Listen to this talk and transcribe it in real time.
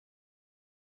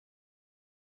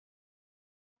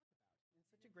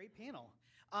Great panel.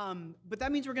 But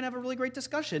that means we're going to have a really great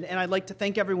discussion, and I'd like to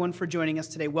thank everyone for joining us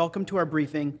today. Welcome to our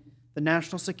briefing, the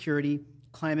National Security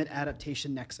Climate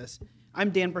Adaptation Nexus. I'm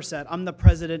Dan Brissett. I'm the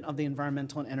president of the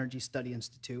Environmental and Energy Study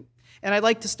Institute. And I'd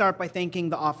like to start by thanking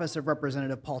the Office of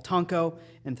Representative Paul Tonko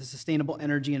and the Sustainable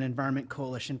Energy and Environment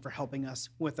Coalition for helping us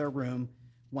with our room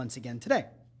once again today.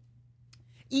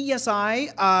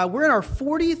 EESI, we're in our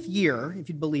 40th year, if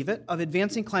you'd believe it, of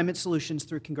advancing climate solutions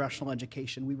through congressional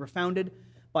education. We were founded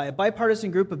by a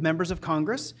bipartisan group of members of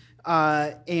Congress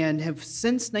and have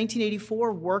since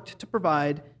 1984 worked to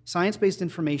provide science-based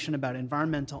information about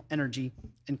environmental, energy,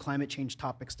 and climate change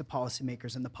topics to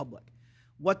policymakers and the public.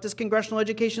 What does congressional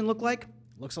education look like?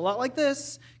 It looks a lot like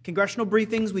this. Congressional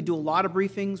briefings, we do a lot of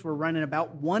briefings. We're running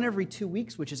about one every 2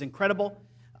 weeks, which is incredible.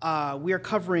 We are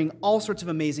covering all sorts of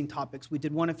amazing topics. We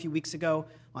did one a few weeks ago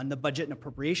on the budget and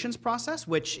appropriations process,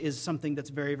 which is something that's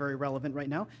very, very relevant right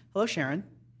now. Hello, Sharon.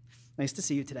 Nice to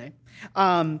see you today.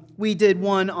 We did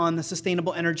one on the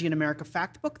Sustainable Energy in America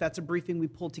Fact Book. That's a briefing we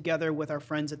pulled together with our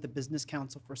friends at the Business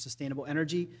Council for Sustainable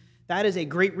Energy. That is a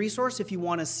great resource if you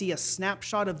want to see a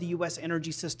snapshot of the U.S.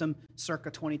 energy system circa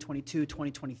 2022,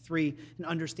 2023, and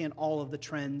understand all of the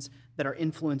trends that are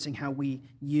influencing how we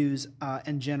use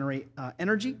and generate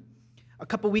energy. A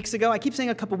couple weeks ago, I keep saying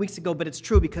a couple weeks ago, but it's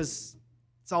true because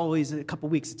it's always a couple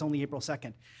weeks. It's only April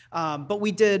 2nd. But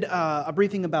we did a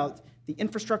briefing about the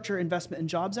Infrastructure Investment and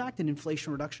Jobs Act and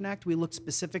Inflation Reduction Act. We looked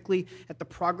specifically at the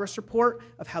progress report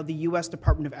of how the U.S.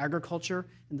 Department of Agriculture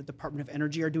and the Department of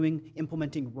Energy are doing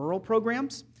implementing rural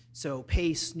programs. So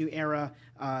PACE, New Era,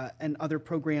 and other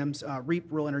programs,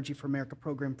 REAP, Rural Energy for America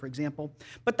program, for example.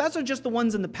 But those are just the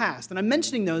ones in the past. And I'm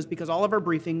mentioning those because all of our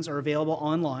briefings are available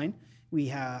online. We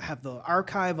have the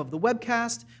archive of the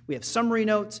webcast, we have summary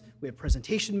notes, we have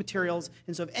presentation materials,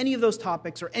 and so if any of those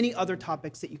topics or any other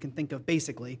topics that you can think of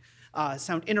basically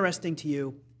sound interesting to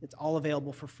you, it's all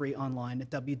available for free online at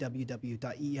www.eesi.org.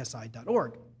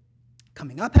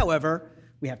 Coming up, however,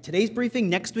 we have today's briefing.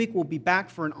 Next week, we'll be back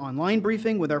for an online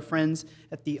briefing with our friends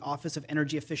at the Office of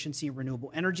Energy Efficiency and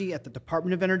Renewable Energy at the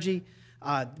Department of Energy.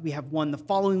 We have one the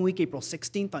following week, April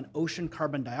 16th, on ocean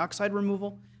carbon dioxide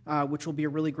removal, which will be a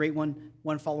really great one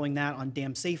following that on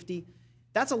dam safety.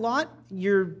 That's a lot.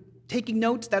 You're taking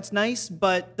notes, that's nice,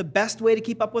 but the best way to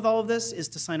keep up with all of this is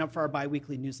to sign up for our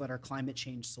bi-weekly newsletter, Climate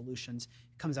Change Solutions.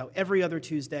 It comes out every other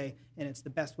Tuesday, and it's the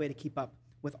best way to keep up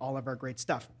with all of our great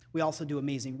stuff. We also do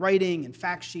amazing writing and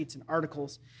fact sheets and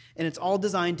articles, and it's all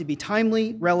designed to be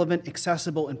timely, relevant,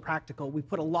 accessible, and practical. We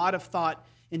put a lot of thought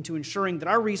into ensuring that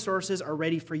our resources are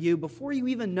ready for you before you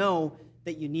even know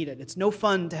that you need it. It's no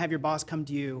fun to have your boss come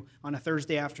to you on a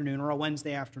Thursday afternoon or a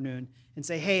Wednesday afternoon and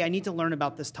say, hey, I need to learn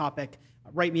about this topic.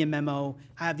 Write me a memo.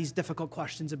 I have these difficult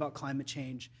questions about climate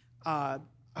change. I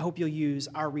hope you'll use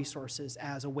our resources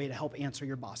as a way to help answer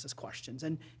your boss's questions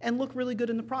and look really good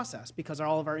in the process because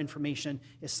all of our information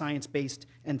is science-based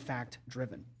and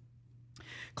fact-driven.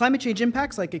 Climate change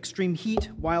impacts like extreme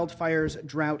heat, wildfires,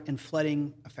 drought, and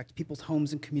flooding affect people's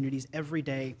homes and communities every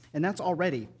day, and that's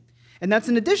already. And that's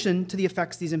in addition to the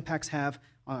effects these impacts have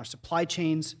on our supply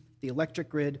chains, the electric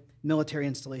grid, military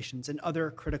installations, and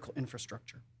other critical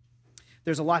infrastructure.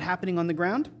 There's a lot happening on the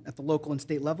ground at the local and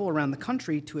state level around the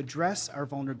country to address our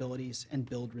vulnerabilities and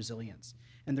build resilience.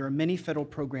 And there are many federal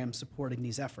programs supporting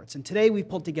these efforts. And today we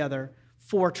pulled together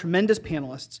 4 tremendous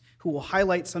panelists who will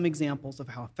highlight some examples of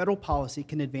how federal policy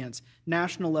can advance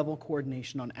national-level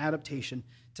coordination on adaptation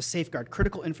to safeguard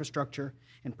critical infrastructure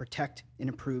and protect and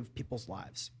improve people's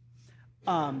lives.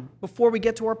 Before we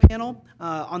get to our panel,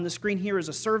 on the screen here is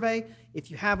a survey. If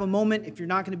you have a moment, if you're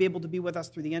not going to be able to be with us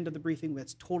through the end of the briefing,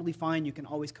 that's totally fine. You can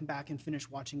always come back and finish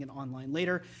watching it online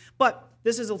later. But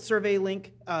this is a survey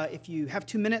link. If you have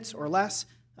 2 minutes or less,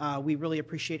 we really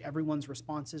appreciate everyone's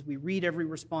responses. We read every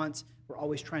response. We're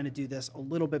always trying to do this a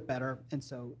little bit better. And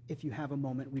so if you have a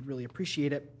moment, we'd really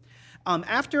appreciate it.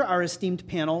 After our esteemed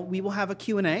panel, we will have a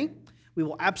Q&A. We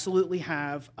will absolutely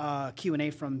have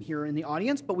Q&A from here in the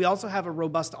audience, but we also have a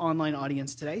robust online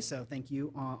audience today, so thank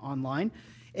you online.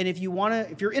 And if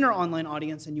you're in our online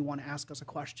audience and you want to ask us a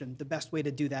question, the best way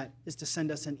to do that is to send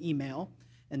us an email,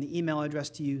 and the email address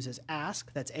to use is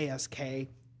ask, that's ASK,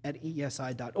 at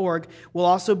EESI.org. We'll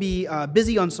also be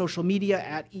busy on social media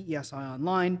at EESI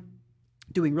Online,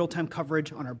 doing real-time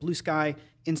coverage on our Blue Sky,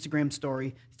 Instagram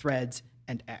story, Threads,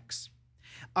 and X.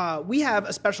 We have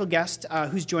a special guest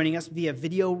who's joining us via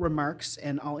video remarks,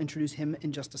 and I'll introduce him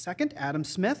in just a second. Adam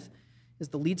Smith is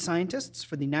the lead scientist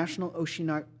for the National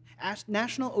Oceanic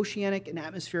and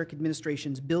Atmospheric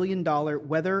Administration's billion-dollar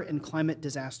Weather and Climate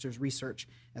Disasters Research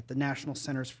at the National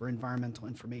Centers for Environmental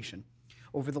Information.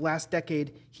 Over the last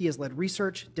decade, he has led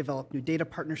research, developed new data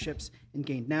partnerships, and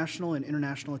gained national and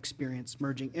international experience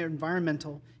merging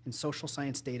environmental and social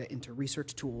science data into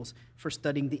research tools for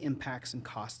studying the impacts and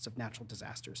costs of natural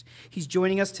disasters. He's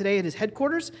joining us today at his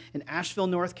headquarters in Asheville,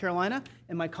 North Carolina,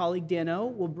 and my colleague Dano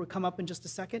will come up in just a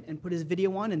second and put his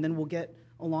video on, and then we'll get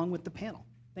along with the panel.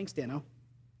 Thanks, Dano.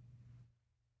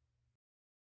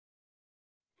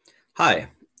 Hi,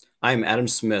 I'm Adam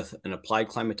Smith, an applied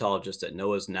climatologist at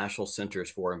NOAA's National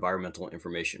Centers for Environmental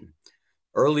Information.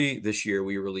 Early this year,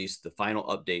 we released the final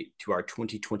update to our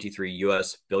 2023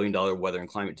 U.S. billion-dollar weather and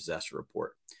climate disaster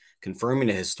report, confirming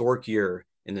a historic year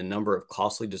in the number of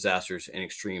costly disasters and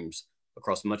extremes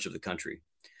across much of the country.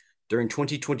 During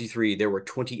 2023, there were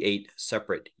 28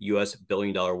 separate U.S.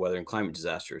 billion-dollar weather and climate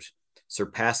disasters,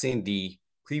 surpassing the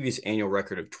previous annual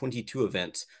record of 22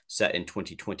 events set in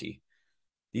 2020.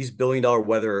 These billion-dollar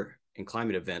weather and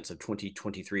climate events of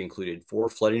 2023 included 4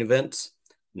 flooding events,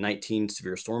 19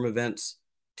 severe storm events,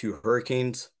 2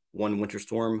 hurricanes, 1 winter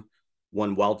storm,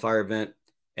 1 wildfire event,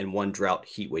 and 1 drought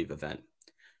heat wave event.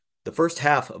 The first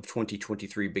half of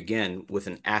 2023 began with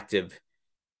an active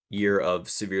year of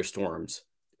severe storms,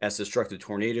 as destructive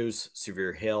tornadoes,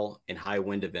 severe hail, and high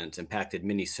wind events impacted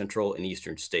many central and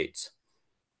eastern states.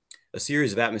 A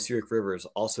series of atmospheric rivers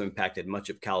also impacted much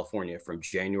of California from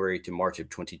January to March of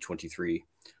 2023,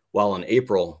 while in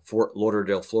April, Fort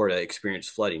Lauderdale, Florida experienced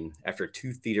flooding after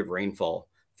 2 feet of rainfall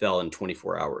fell in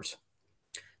 24 hours.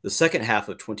 The second half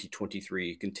of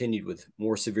 2023 continued with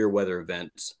more severe weather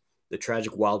events, the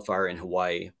tragic wildfire in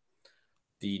Hawaii,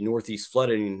 the Northeast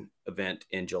flooding event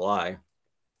in July,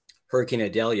 Hurricane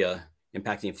Idalia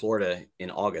impacting Florida in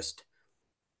August,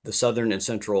 the southern and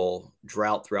central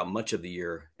drought throughout much of the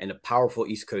year, and a powerful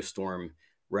East Coast storm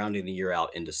rounding the year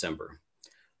out in December.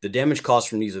 The damage caused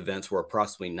from these events were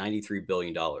approximately $93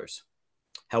 billion.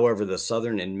 However, the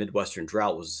southern and Midwestern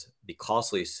drought was the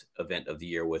costliest event of the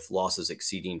year, with losses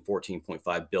exceeding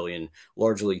 $14.5 billion,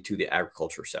 largely to the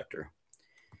agriculture sector.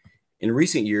 In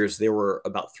recent years, there were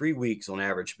about 3 weeks on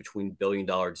average between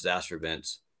billion-dollar disaster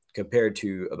events, compared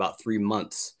to about 3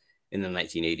 months in the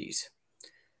 1980s.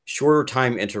 Shorter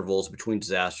time intervals between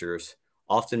disasters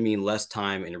often mean less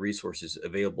time and resources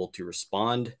available to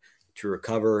respond, to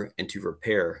recover, and to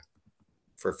repair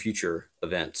for future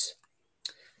events.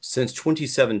 Since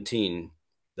 2017,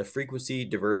 the frequency,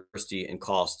 diversity, and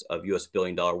cost of U.S.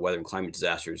 billion-dollar weather and climate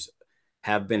disasters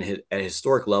have been at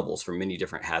historic levels for many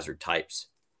different hazard types.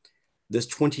 This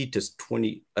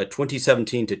 2017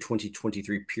 to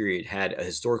 2023 period had a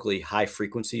historically high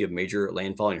frequency of major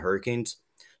landfalling hurricanes,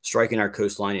 striking our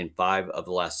coastline in 5 of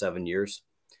the last 7 years.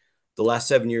 The last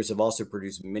 7 years have also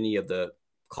produced many of the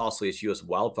costliest U.S.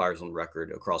 wildfires on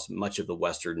record across much of the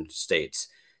western states,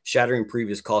 shattering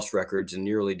previous cost records and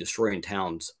nearly destroying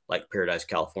towns like Paradise,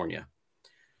 California.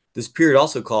 This period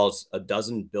also caused a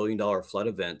dozen billion-dollar flood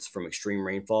events from extreme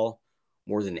rainfall,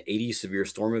 more than 80 severe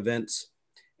storm events,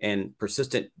 and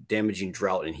persistent damaging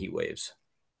drought and heat waves.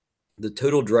 The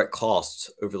total direct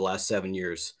costs over the last 7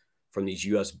 years from these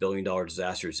U.S. billion-dollar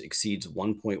disasters exceeds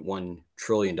 $1.1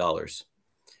 trillion.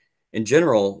 In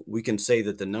general, we can say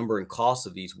that the number and cost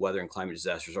of these weather and climate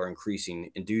disasters are increasing,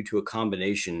 and due to a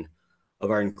combination of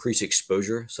our increased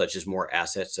exposure, such as more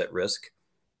assets at risk,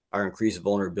 our increased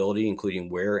vulnerability, including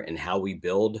where and how we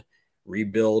build,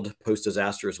 rebuild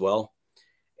post-disaster as well,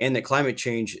 and that climate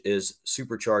change is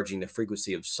supercharging the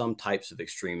frequency of some types of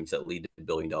extremes that lead to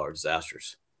billion-dollar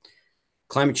disasters.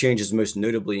 Climate change is most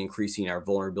notably increasing our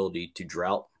vulnerability to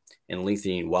drought and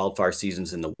lengthening wildfire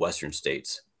seasons in the western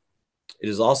states. It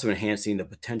is also enhancing the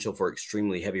potential for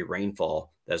extremely heavy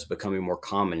rainfall that is becoming more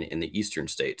common in the eastern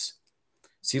states.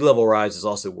 Sea level rise is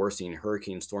also worsening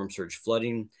hurricane storm surge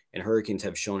flooding, and hurricanes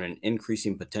have shown an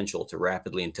increasing potential to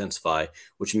rapidly intensify,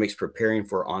 which makes preparing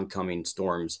for oncoming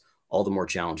storms all the more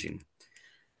challenging.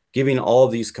 Given all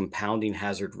of these compounding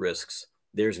hazard risks,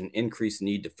 there's an increased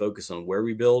need to focus on where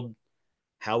we build,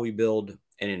 how we build,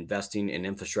 and investing in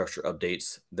infrastructure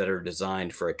updates that are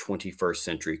designed for a 21st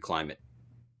century climate.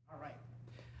 All right.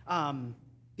 I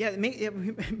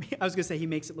was going to say he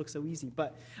makes it look so easy,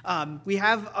 but we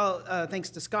have, thanks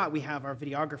to Scott, we have our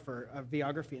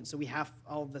videography, and so we have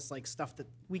all this stuff that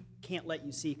we can't let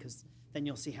you see because then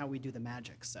you'll see how we do the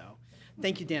magic. So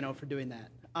thank you, Dano, for doing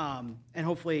that. And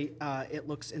hopefully it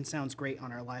looks and sounds great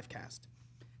on our live cast.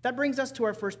 That brings us to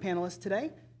our first panelist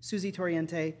today, Susie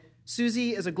Torriente.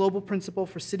 Susie is a global principal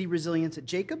for city resilience at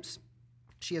Jacobs.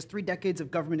 She has 3 decades of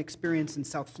government experience in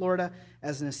South Florida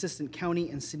as an assistant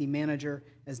county and city manager,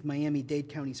 as Miami-Dade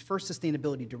County's first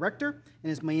sustainability director,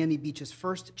 and as Miami Beach's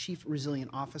first chief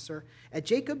resilient officer. At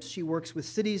Jacobs, she works with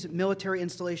cities, military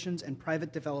installations, and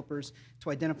private developers to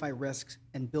identify risks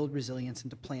and build resilience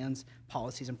into plans,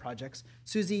 policies, and projects.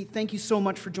 Susie, thank you so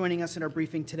much for joining us in our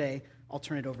briefing today. I'll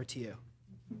turn it over to you.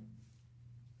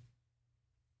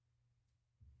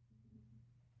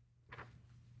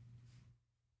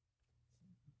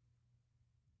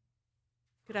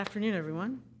 Good afternoon,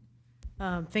 everyone.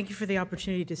 Thank you for the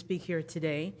opportunity to speak here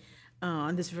today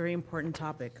on this very important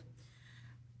topic.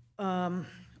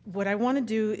 What I want to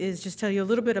do is just tell you a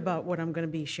little bit about what I'm going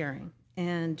to be sharing.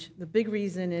 And the big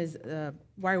reason is,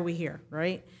 why are we here,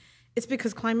 right? It's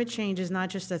because climate change is not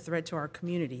just a threat to our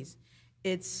communities,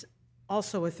 it's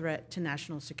also a threat to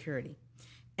national security.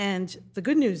 And the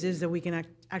good news is that we can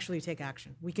actually take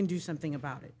action. We can do something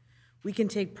about it. We can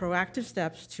take proactive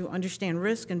steps to understand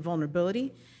risk and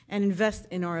vulnerability and invest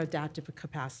in our adaptive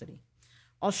capacity.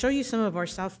 I'll show you some of our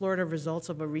South Florida results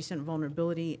of a recent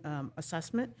vulnerability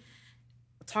assessment,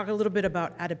 talk a little bit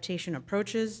about adaptation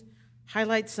approaches,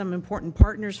 highlight some important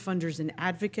partners, funders, and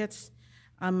advocates.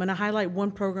 I'm going to highlight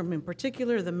one program in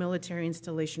particular, the Military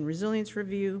Installation Resilience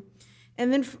Review,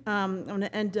 and then I'm going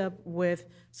to end up with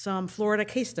some Florida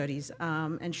case studies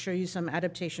and show you some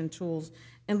adaptation tools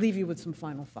and leave you with some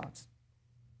final thoughts.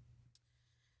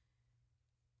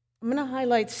 I'm going to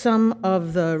highlight some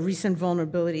of the recent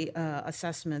vulnerability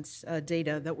assessments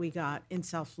data that we got in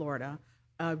South Florida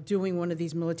doing one of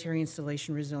these military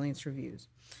installation resilience reviews.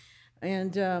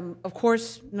 And of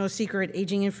course, no secret,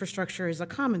 aging infrastructure is a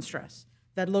common stress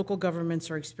that local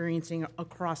governments are experiencing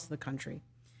across the country.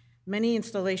 Many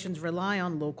installations rely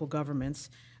on local governments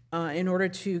in order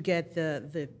to get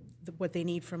what they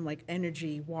need from like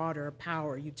energy, water,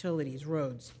 power, utilities,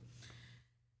 roads.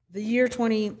 The year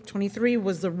 2023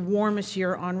 was the warmest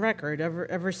year on record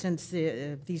ever since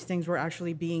these things were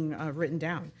actually being written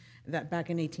down, that back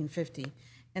in 1850.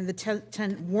 And the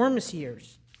 10 warmest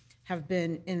years have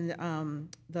been in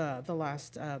the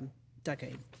last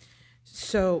decade.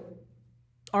 So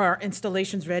are our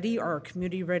installations ready? Are our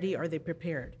community ready? Are they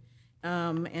prepared?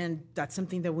 And that's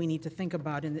something that we need to think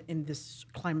about in this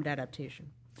climate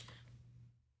adaptation.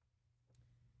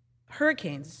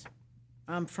 Hurricanes.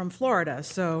 From Florida,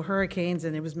 so hurricanes,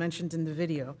 and it was mentioned in the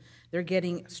video, they're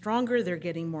getting stronger, they're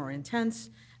getting more intense,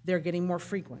 they're getting more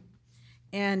frequent.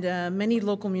 And many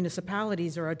local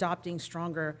municipalities are adopting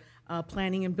stronger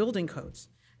planning and building codes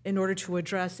in order to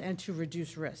address and to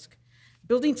reduce risk.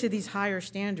 Building to these higher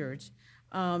standards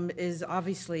is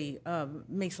obviously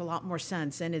makes a lot more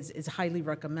sense and is highly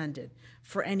recommended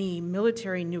for any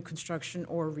military new construction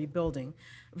or rebuilding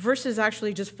versus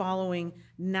actually just following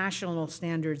national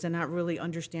standards and not really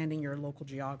understanding your local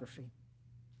geography.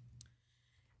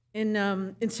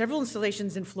 In several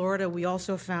installations in Florida, we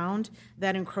also found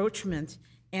that encroachment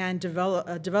and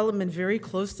development very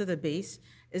close to the base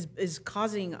is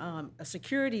causing a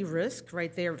security risk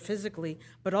right there physically,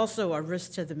 but also a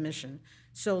risk to the mission.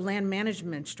 So land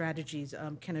management strategies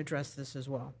can address this as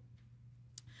well.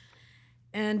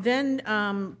 And then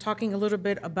talking a little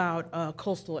bit about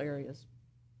coastal areas.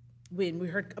 We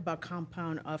heard about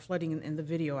compound flooding in the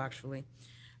video, actually.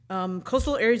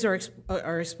 Coastal areas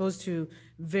are exposed to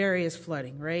various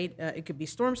flooding, right? It could be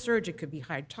storm surge, it could be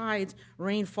high tides,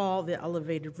 rainfall, the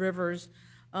elevated rivers.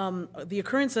 The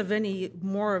occurrence of any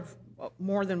more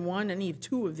than one, any of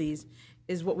two of these,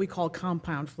 is what we call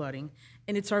compound flooding.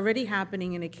 And it's already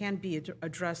happening, and it can be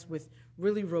addressed with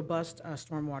really robust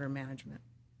stormwater management.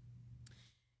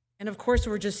 And of course,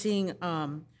 we're just seeing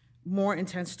more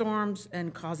intense storms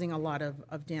and causing a lot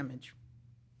of damage.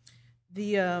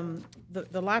 The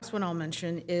last one I'll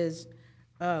mention is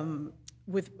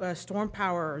with storm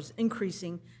powers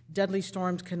increasing, deadly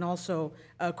storms can also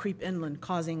creep inland,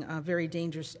 causing a very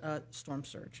dangerous storm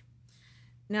surge.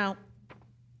 Now,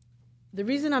 the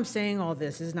reason I'm saying all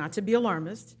this is not to be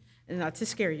alarmist and not to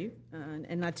scare you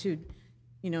and not to,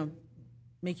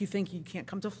 make you think you can't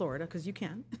come to Florida, because you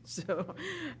can. So,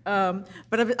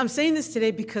 but I'm saying this today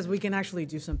because we can actually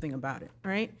do something about it,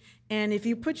 right? And if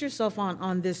you put yourself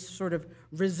on this sort of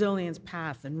resilience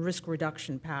path and risk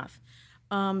reduction path,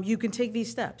 you can take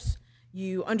these steps.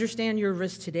 You understand your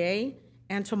risks today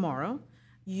and tomorrow.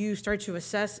 You start to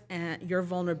assess your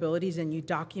vulnerabilities and you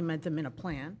document them in a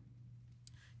plan.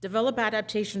 Develop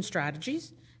adaptation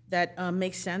strategies that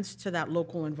make sense to that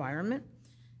local environment.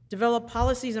 Develop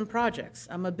policies and projects.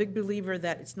 I'm a big believer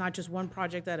that it's not just one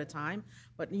project at a time,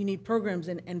 but you need programs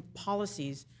and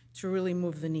policies to really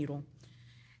move the needle.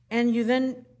 And you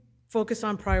then focus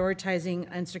on prioritizing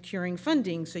and securing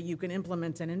funding so you can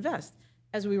implement and invest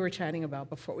as we were chatting about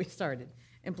before we started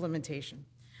implementation.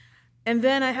 And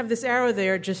then I have this arrow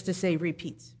there just to say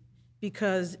repeats,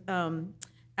 because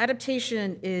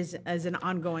adaptation is an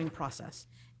ongoing process.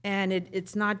 And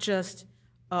it's not just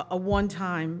a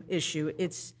one-time issue.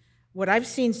 It's what I've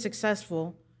seen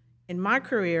successful in my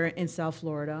career in South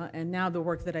Florida, and now the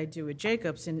work that I do at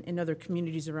Jacobs and in other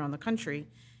communities around the country,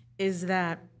 is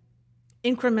that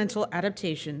incremental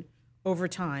adaptation over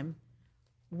time,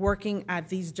 working at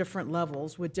these different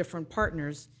levels with different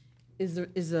partners, is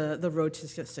the road to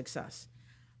success.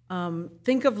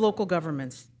 Think of local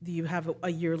governments. You have a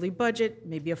yearly budget,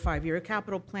 maybe a 5-year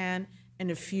capital plan,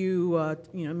 and a few,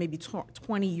 maybe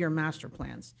 20-year master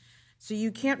plans. So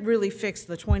you can't really fix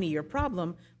the 20-year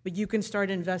problem, but you can start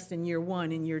investing in year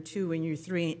 1, in year 2, in year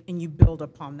 3, and you build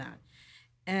upon that.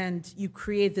 And you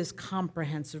create this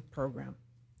comprehensive program.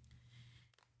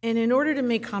 And in order to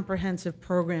make comprehensive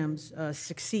programs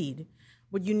succeed,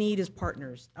 what you need is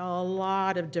partners, a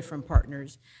lot of different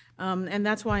partners. And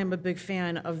that's why I'm a big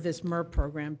fan of this MERP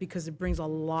program, because it brings a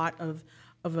lot of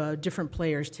different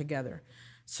players together.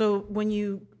 So when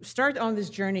you start on this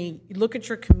journey, you look at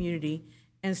your community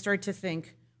and start to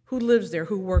think, who lives there,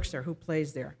 who works there, who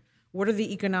plays there? What are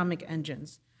the economic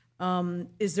engines?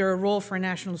 Is there a role for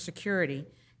national security?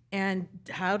 And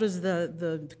how does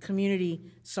the community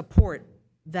support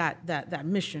that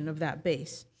mission of that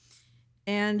base?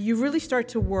 And you really start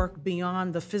to work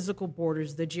beyond the physical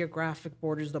borders, the geographic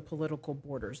borders, the political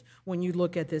borders, when you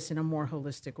look at this in a more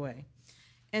holistic way.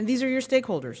 And these are your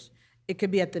stakeholders. It could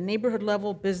be at the neighborhood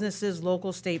level, businesses,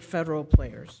 local, state, federal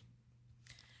players.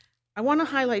 I want to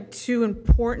highlight 2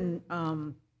 important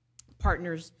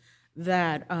partners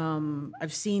that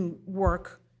I've seen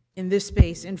work in this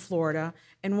space in Florida,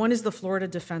 and one is the Florida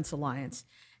Defense Alliance.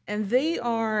 And they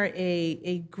are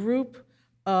a group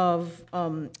of,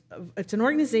 it's an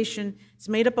organization, it's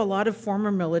made up a lot of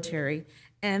former military,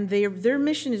 and their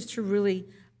mission is to really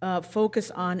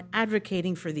focus on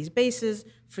advocating for these bases,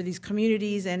 for these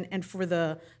communities, and for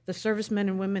the servicemen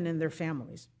and women and their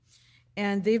families.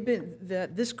 And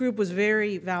this group was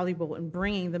very valuable in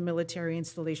bringing the Military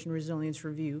Installation Resilience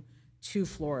Review to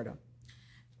Florida.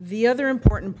 The other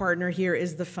important partner here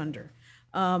is the funder.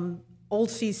 Old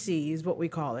CC is what we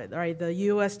call it, all right? The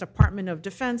U.S. Department of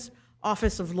Defense,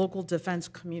 Office of Local Defense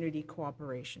Community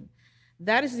Cooperation.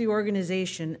 That is the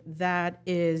organization that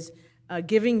is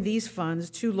giving these funds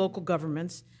to local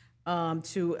governments,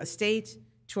 to a state,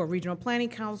 to a regional planning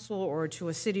council, or to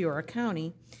a city or a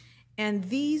county. And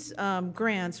these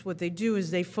grants, what they do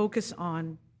is they focus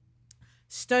on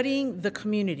studying the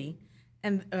community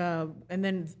and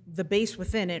then the base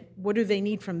within it. What do they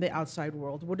need from the outside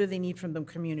world? What do they need from the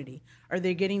community? Are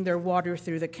they getting their water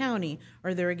through the county?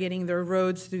 Are they getting their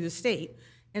roads through the state?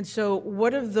 And so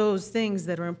what are those things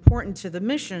that are important to the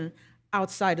mission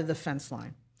outside of the fence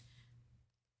line?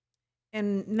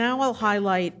 And now I'll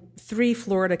highlight 3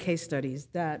 Florida case studies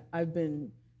that I've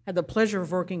had the pleasure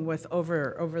of working with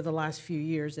over the last few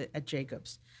years at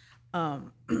Jacobs.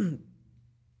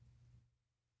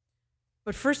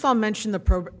 But first I'll mention the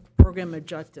program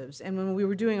objectives. And when we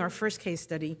were doing our first case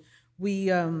study,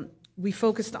 we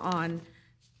focused on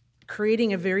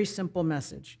creating a very simple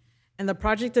message. And the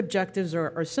project objectives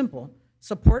are simple: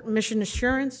 support mission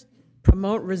assurance,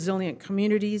 promote resilient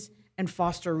communities, and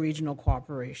foster regional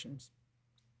cooperations.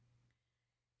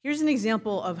 Here's an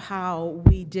example of how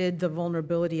we did the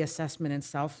vulnerability assessment in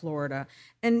South Florida.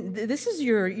 And this is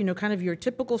your, kind of your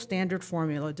typical standard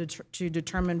formula to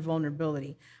determine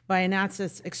vulnerability by an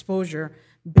asset's exposure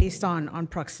based on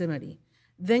proximity.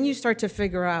 Then you start to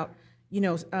figure out,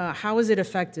 how is it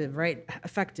effective, right?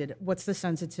 Affected, what's the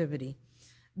sensitivity?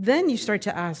 Then you start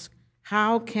to ask,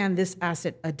 how can this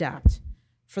asset adapt?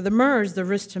 For the MERS, the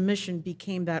risk to mission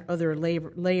became that other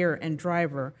layer and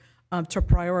driver to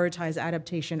prioritize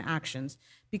adaptation actions,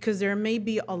 because there may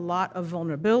be a lot of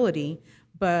vulnerability,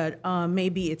 but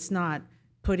maybe it's not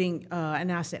putting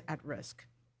an asset at risk.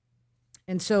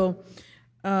 And so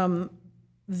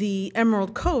the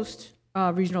Emerald Coast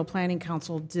Regional Planning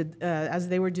Council did, as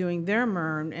they were doing their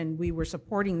MERN and we were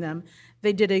supporting them,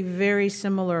 they did a very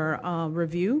similar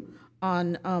review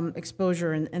on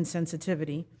exposure and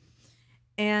sensitivity.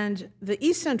 And the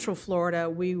East Central Florida,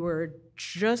 we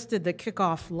just did the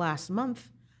kickoff last month.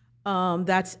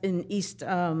 That's in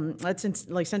that's in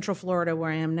like Central Florida, where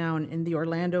I am now, in the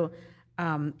Orlando,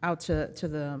 out to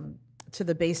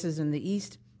the bases in the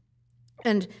east.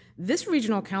 And this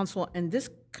regional council and this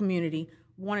community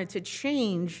wanted to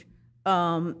change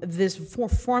this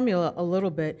formula a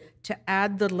little bit to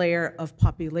add the layer of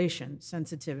population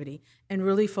sensitivity and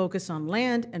really focus on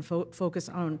land and focus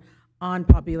on on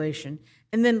population.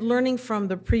 And then learning from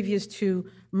the previous two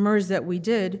MERS that we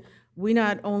did, we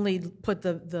not only put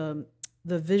the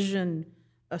mission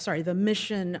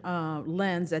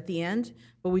lens at the end,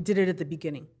 but we did it at the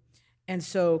beginning. And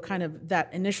so kind of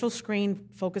that initial screen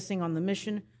focusing on the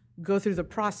mission, go through the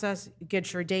process,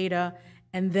 get your data,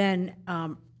 and then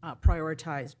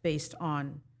prioritize based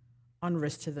on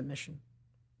risk to the mission.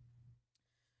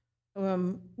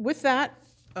 With that,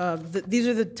 these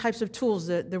are the types of tools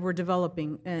that we're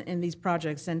developing in these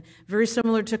projects, and very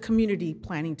similar to community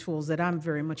planning tools that I'm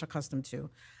very much accustomed to.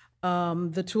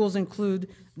 The tools include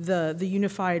the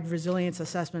Unified Resilience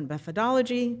Assessment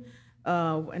Methodology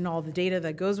and all the data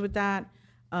that goes with that,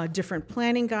 different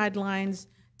planning guidelines,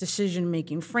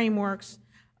 decision-making frameworks,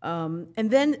 and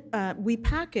then we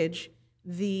package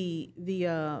the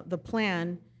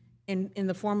plan in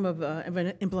the form of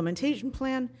an implementation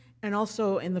plan, and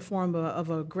also in the form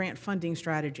of a grant funding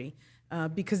strategy,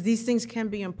 because these things can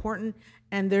be important,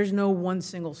 and there's no one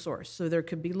single source. So there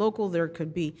could be local, there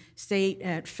could be state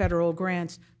and federal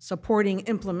grants supporting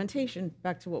implementation,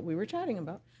 back to what we were chatting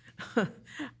about,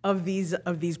 of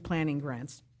these planning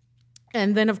grants.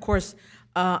 And then, of course,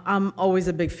 I'm always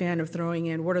a big fan of throwing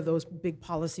in what are those big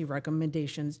policy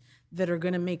recommendations that are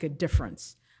going to make a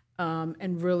difference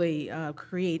and really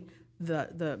create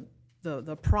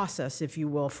the process, if you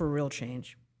will, for real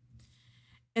change.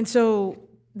 And so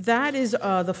that is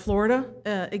the Florida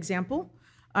example.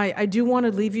 I do want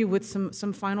to leave you with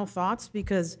some final thoughts,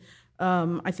 because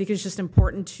I think it's just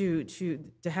important to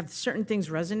have certain things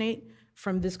resonate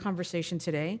from this conversation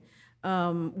today.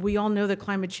 We all know that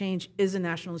climate change is a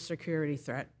national security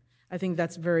threat. I think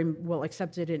that's very well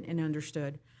accepted and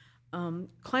understood.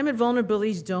 Climate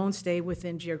vulnerabilities don't stay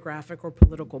within geographic or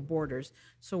political borders,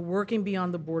 so working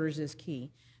beyond the borders is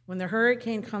key. When the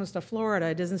hurricane comes to Florida,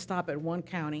 it doesn't stop at one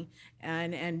county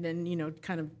and then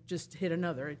kind of just hit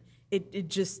another.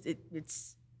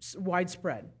 It's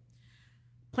widespread.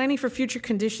 Planning for future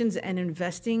conditions and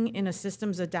investing in a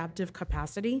system's adaptive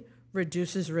capacity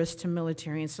reduces risk to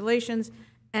military installations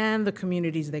and the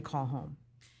communities they call home.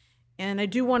 And I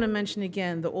do want to mention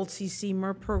again, the Old CC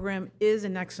MER program is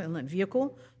an excellent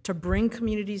vehicle to bring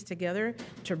communities together,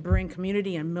 to bring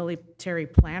community and military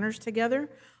planners together.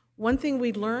 One thing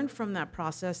we learned from that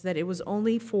process, that it was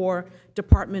only for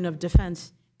Department of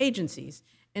Defense agencies.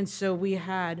 And so we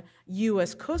had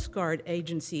U.S. Coast Guard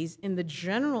agencies in the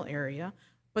general area,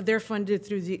 but they're funded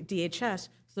through the DHS,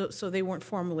 so they weren't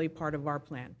formally part of our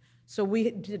plan. So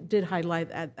we did highlight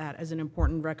that as an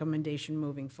important recommendation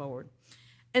moving forward.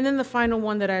 And then the final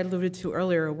one that I alluded to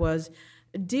earlier was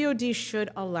DoD should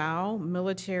allow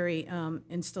military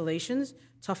installations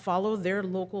to follow their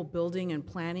local building and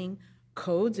planning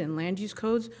codes and land use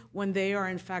codes when they are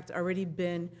in fact already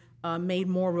been made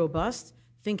more robust,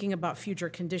 thinking about future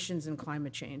conditions and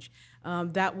climate change.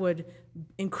 That would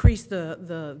increase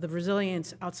the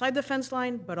resilience outside the fence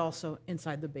line, but also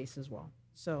inside the base as well.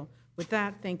 So with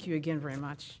that, thank you again very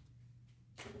much.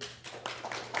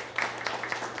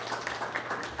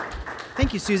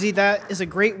 Thank you, Susie. That is a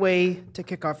great way to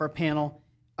kick off our panel.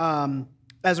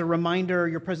 As a reminder,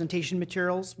 your presentation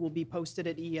materials will be posted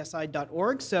at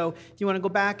eesi.org. So if you want to go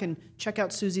back and check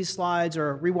out Susie's slides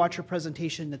or rewatch her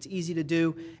presentation, that's easy to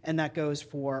do, and that goes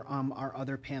for our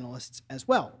other panelists as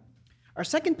well. Our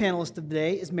second panelist of the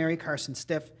day is Mary-Carson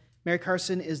Stiff.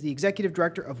 Mary-Carson is the Executive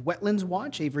Director of Wetlands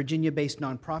Watch, a Virginia-based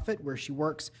nonprofit where she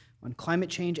works on climate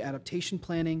change adaptation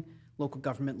planning, local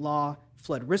government law,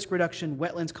 flood risk reduction,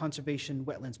 wetlands conservation,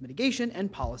 wetlands mitigation,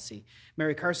 and policy.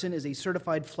 Mary-Carson is a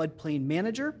certified floodplain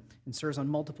manager and serves on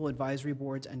multiple advisory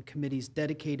boards and committees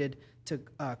dedicated to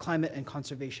climate and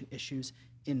conservation issues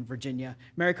in Virginia.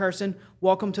 Mary-Carson,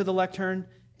 welcome to the lectern,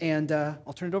 and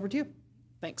I'll turn it over to you.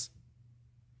 Thanks.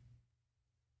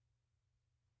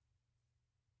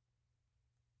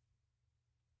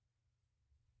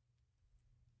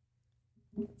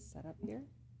 Let's set up here.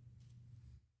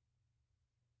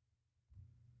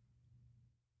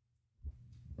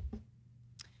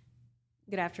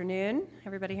 Good afternoon.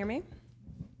 Everybody hear me?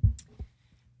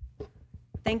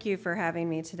 Thank you for having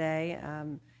me today,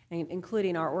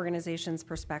 including our organization's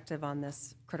perspective on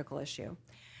this critical issue.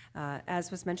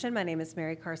 As was mentioned, my name is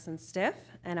Mary-Carson Stiff,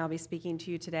 and I'll be speaking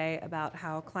to you today about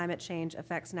how climate change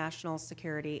affects national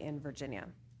security in Virginia.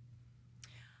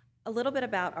 A little bit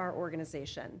about our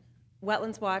organization.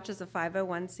 Wetlands Watch is a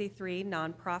 501c3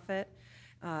 nonprofit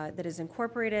that is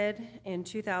incorporated in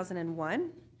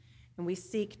 2001. And we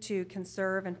seek to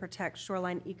conserve and protect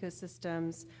shoreline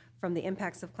ecosystems from the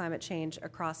impacts of climate change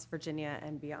across Virginia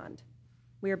and beyond.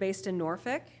 We are based in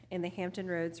Norfolk, in the Hampton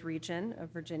Roads region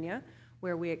of Virginia,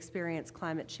 where we experience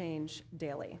climate change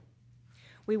daily.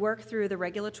 We work through the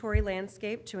regulatory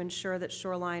landscape to ensure that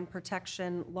shoreline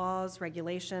protection laws,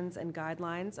 regulations, and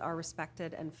guidelines are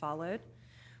respected and followed.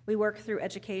 We work through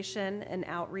education and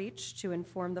outreach to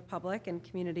inform the public and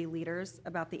community leaders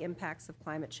about the impacts of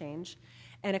climate change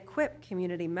and equip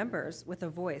community members with a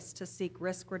voice to seek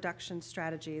risk reduction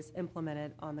strategies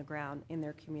implemented on the ground in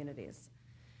their communities.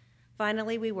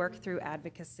 Finally, we work through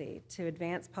advocacy to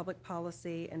advance public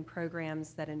policy and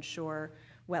programs that ensure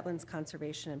wetlands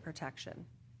conservation and protection.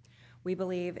 We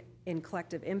believe in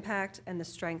collective impact and the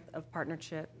strength of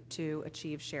partnership to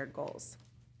achieve shared goals.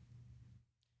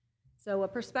 So a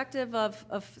perspective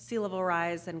of sea level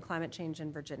rise and climate change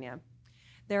in Virginia.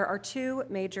 There are two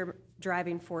major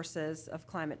driving forces of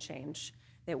climate change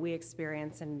that we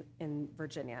experience in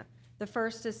Virginia. The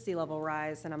first is sea level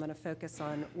rise, and I'm going to focus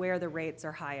on where the rates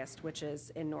are highest, which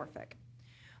is in Norfolk.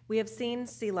 We have seen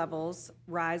sea levels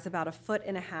rise about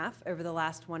 1.5 feet over the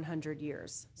last 100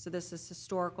 years. So this is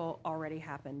historical, already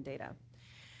happened data.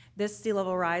 This sea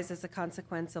level rise is a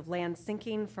consequence of land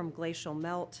sinking from glacial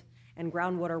melt and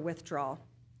groundwater withdrawal,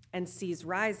 and seas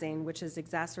rising, which is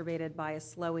exacerbated by a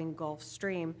slowing Gulf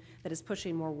Stream that is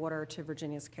pushing more water to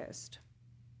Virginia's coast.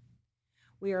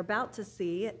 We are about to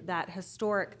see that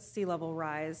historic sea level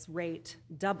rise rate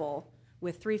double,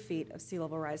 with 3 feet of sea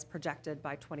level rise projected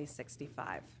by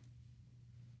 2065.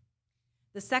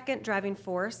 The second driving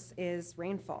force is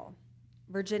rainfall.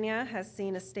 Virginia has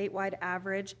seen a statewide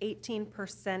average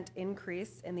 18%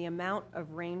 increase in the amount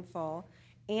of rainfall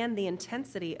and the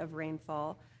intensity of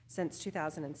rainfall since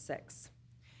 2006.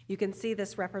 You can see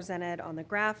this represented on the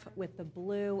graph with the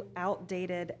blue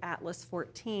outdated Atlas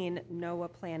 14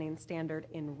 NOAA planning standard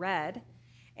in red,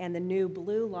 and the new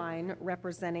blue line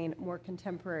representing more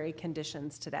contemporary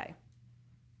conditions today.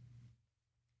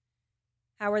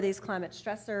 How are these climate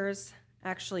stressors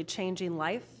actually changing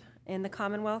life in the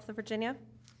Commonwealth of Virginia?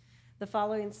 The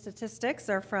following statistics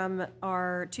are from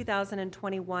our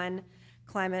 2021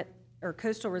 Climate or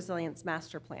Coastal Resilience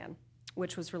Master Plan,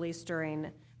 which was released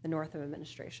during the Northam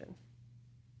administration.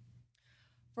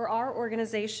 For our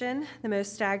organization, the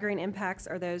most staggering impacts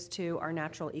are those to our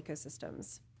natural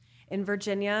ecosystems. In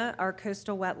Virginia, our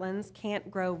coastal wetlands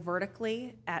can't grow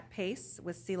vertically at pace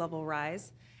with sea level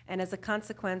rise, and as a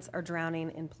consequence are drowning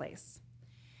in place.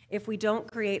 If we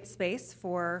don't create space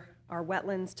for our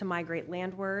wetlands to migrate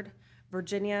landward,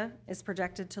 Virginia is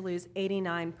projected to lose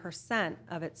 89%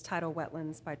 of its tidal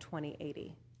wetlands by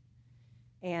 2080,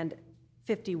 and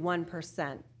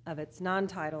 51% of its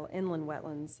non-tidal inland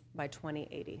wetlands by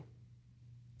 2080.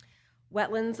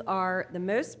 Wetlands are the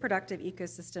most productive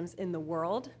ecosystems in the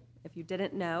world, if you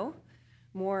didn't know,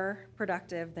 more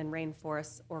productive than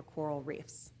rainforests or coral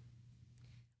reefs.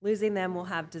 Losing them will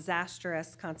have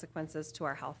disastrous consequences to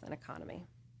our health and economy.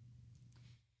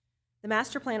 The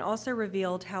master plan also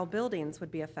revealed how buildings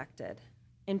would be affected.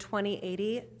 In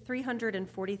 2080,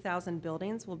 340,000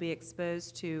 buildings will be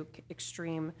exposed to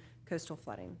extreme coastal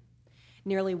flooding.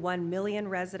 Nearly 1 million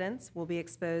residents will be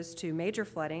exposed to major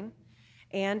flooding,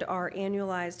 and our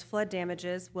annualized flood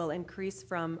damages will increase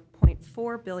from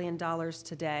 $0.4 billion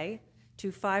today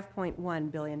to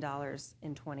 $5.1 billion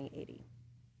in 2080.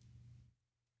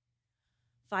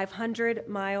 500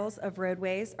 miles of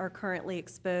roadways are currently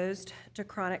exposed to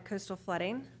chronic coastal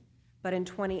flooding, but in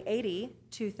 2080,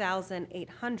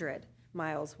 2,800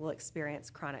 miles will experience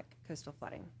chronic coastal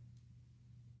flooding.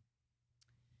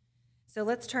 So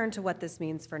let's turn to what this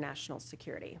means for national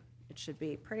security. It should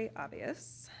be pretty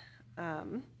obvious.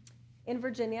 In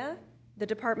Virginia, the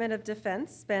Department of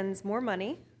Defense spends more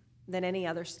money than any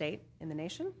other state in the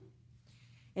nation.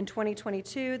 In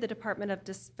 2022, the Department of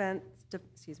Defense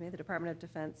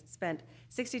spent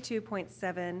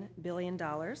 $62.7 billion.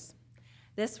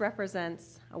 This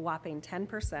represents a whopping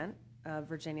 10% of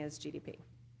Virginia's GDP.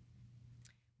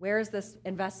 Where is this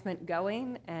investment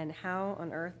going, and how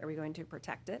on earth are we going to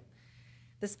protect it?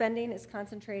 The spending is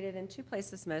concentrated in two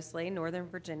places mostly, Northern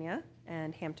Virginia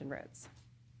and Hampton Roads.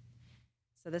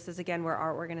 So this is again where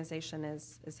our organization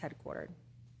is headquartered.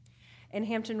 In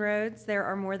Hampton Roads, there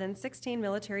are more than 16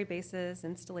 military bases,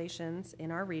 installations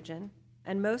in our region,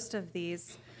 and most of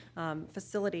these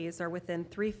facilities are within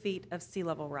 3 feet of sea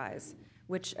level rise,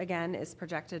 which again is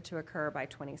projected to occur by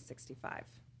 2065.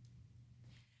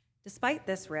 Despite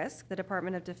this risk, the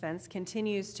Department of Defense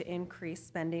continues to increase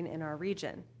spending in our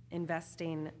region,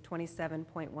 investing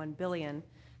 $27.1 billion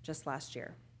just last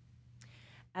year.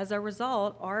 As a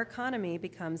result, our economy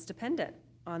becomes dependent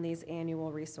on these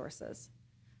annual resources.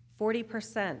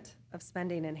 40% of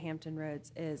spending in Hampton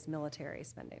Roads is military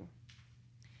spending.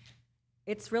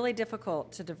 It's really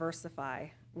difficult to diversify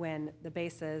when the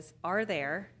bases are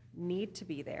there, need to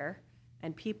be there,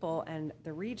 and people and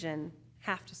the region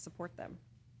have to support them.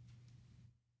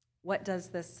 What does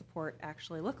this support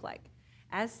actually look like?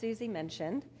 As Susie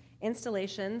mentioned,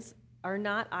 installations are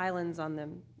not islands on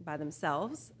them by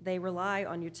themselves. They rely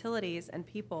on utilities and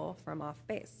people from off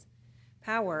base.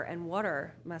 Power and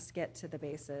water must get to the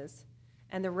bases,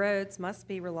 and the roads must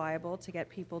be reliable to get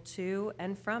people to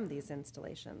and from these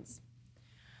installations.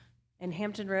 In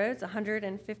Hampton Roads,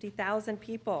 150,000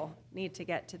 people need to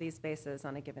get to these bases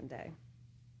on a given day.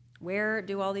 Where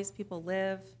do all these people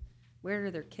live? Where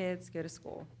do their kids go to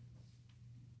school?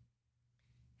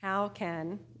 How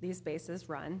can these bases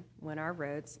run when our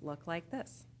roads look like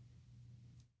this?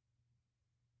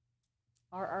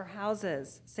 Are our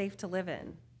houses safe to live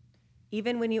in?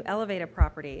 Even when you elevate a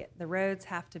property, the roads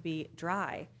have to be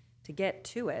dry to get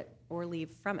to it or leave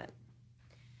from it.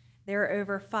 There are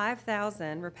over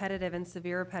 5,000 repetitive and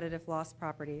severe repetitive loss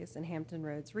properties in Hampton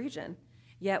Roads region,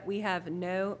 yet we have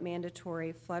no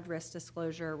mandatory flood risk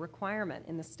disclosure requirement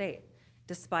in the state,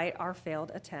 despite our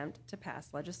failed attempt to pass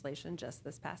legislation just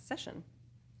this past session.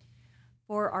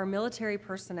 For our military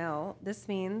personnel, this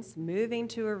means moving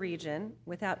to a region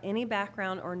without any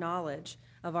background or knowledge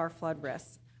of our flood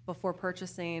risks before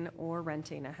purchasing or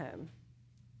renting a home.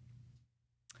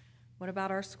 What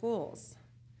about our schools?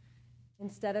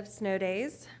 Instead of snow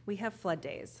days, we have flood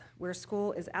days, where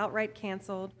school is outright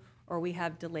canceled or we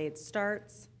have delayed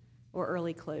starts or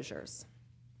early closures.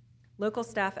 Local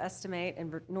staff estimate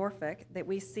in Norfolk that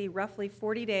we see roughly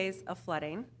 40 days of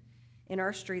flooding in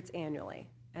our streets annually,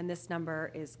 and this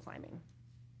number is climbing.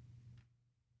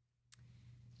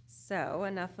 So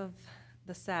enough of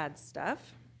the sad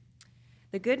stuff.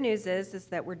 The good news is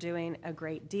that we're doing a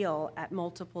great deal at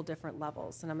multiple different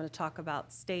levels, and I'm going to talk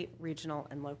about state, regional,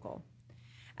 and local.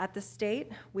 At the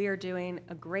state, we are doing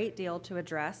a great deal to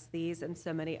address these and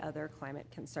so many other climate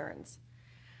concerns.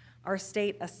 Our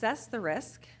state assessed the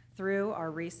risk through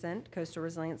our recent Coastal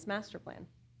Resilience Master Plan.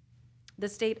 The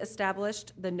state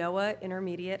established the NOAA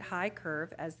Intermediate High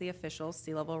Curve as the official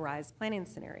sea level rise planning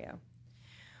scenario.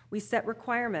 We set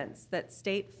requirements that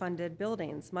state-funded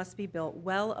buildings must be built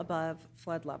well above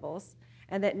flood levels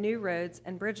and that new roads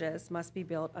and bridges must be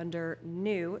built under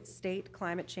new state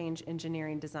climate change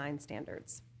engineering design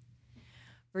standards.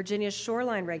 Virginia's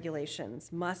shoreline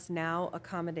regulations must now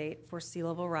accommodate for sea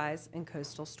level rise and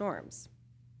coastal storms.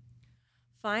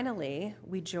 Finally,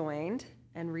 we joined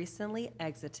and recently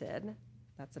exited,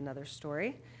 that's another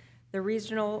story, the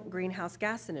Regional Greenhouse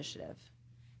Gas Initiative.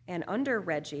 And under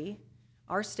RGGI,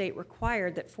 our state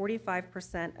required that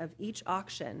 45% of each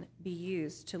auction be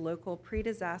used to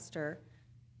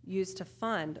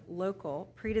fund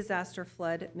local pre-disaster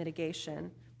flood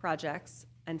mitigation projects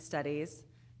and studies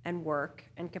and work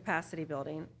and capacity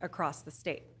building across the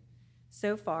state.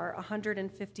 So far,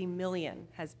 $150 million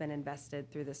has been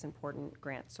invested through this important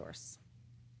grant source.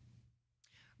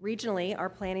 Regionally, our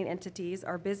planning entities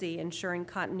are busy ensuring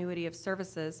continuity of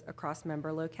services across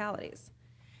member localities.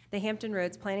 The Hampton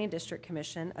Roads Planning District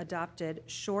Commission adopted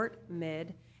short,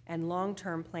 mid, and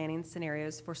long-term planning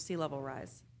scenarios for sea level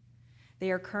rise. They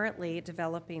are currently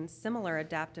developing similar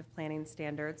adaptive planning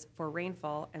standards for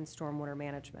rainfall and stormwater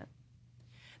management.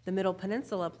 The Middle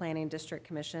Peninsula Planning District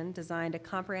Commission designed a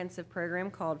comprehensive program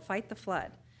called Fight the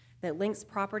Flood that links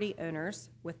property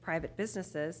owners with private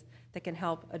businesses that can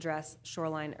help address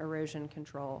shoreline erosion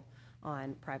control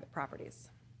on private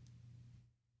properties.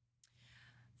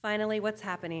 Finally, what's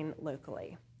happening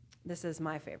locally? This is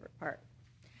my favorite part.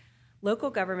 Local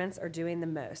governments are doing the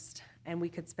most, and we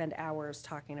could spend hours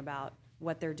talking about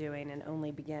what they're doing and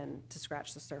only begin to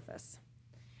scratch the surface.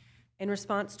 In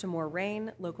response to more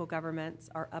rain, local governments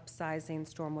are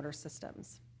upsizing stormwater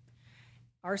systems.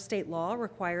 Our state law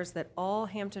requires that all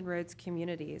Hampton Roads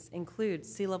communities include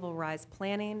sea level rise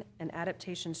planning and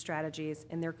adaptation strategies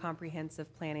in their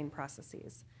comprehensive planning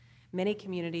processes. Many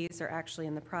communities are actually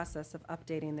in the process of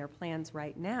updating their plans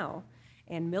right now,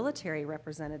 and military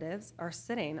representatives are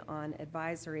sitting on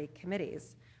advisory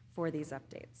committees for these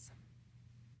updates.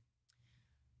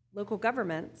 Local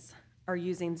governments are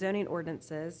using zoning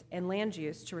ordinances and land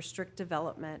use to restrict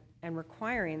development and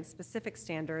requiring specific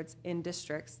standards in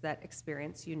districts that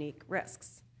experience unique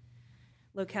risks.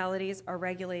 Localities are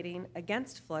regulating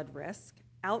against flood risk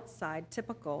outside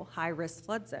typical high-risk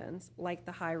flood zones, like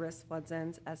the high-risk flood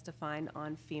zones as defined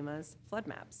on FEMA's flood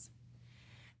maps.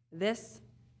 This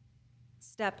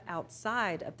step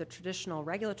outside of the traditional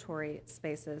regulatory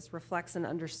spaces reflects an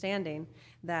understanding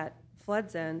that flood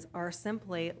zones are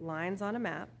simply lines on a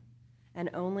map and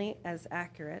only as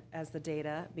accurate as the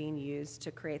data being used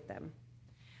to create them.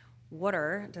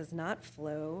 Water does not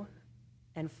flow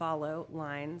and follow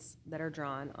lines that are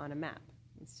drawn on a map.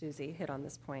 And Susie hit on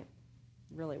this point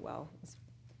really well.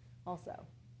 also.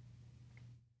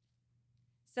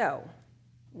 So,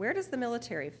 where does the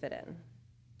military fit in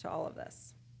to all of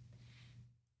this?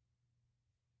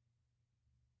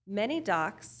 Many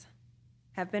docks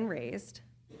have been raised,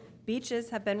 beaches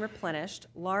have been replenished,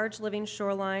 large living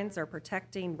shorelines are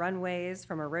protecting runways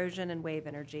from erosion and wave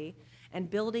energy, and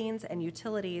buildings and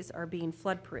utilities are being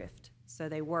flood-proofed, so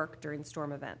they work during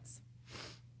storm events.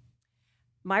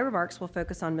 My remarks will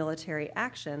focus on military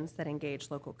actions that engage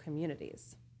local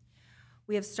communities.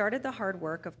 We have started the hard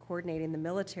work of coordinating the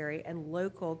military and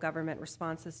local government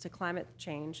responses to climate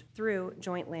change through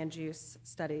Joint Land Use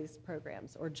Studies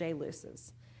programs, or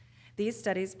JLUSs. These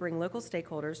studies bring local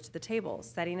stakeholders to the table,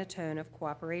 setting a tone of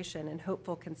cooperation and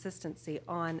hopeful consistency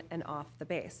on and off the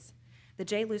base. The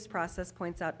JLUS process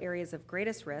points out areas of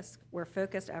greatest risk where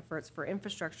focused efforts for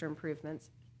infrastructure improvements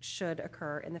should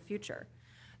occur in the future.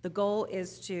 The goal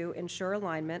is to ensure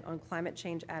alignment on climate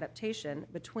change adaptation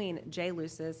between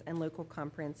JLUSs and local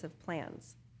comprehensive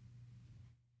plans.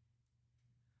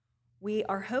 We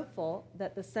are hopeful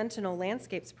that the Sentinel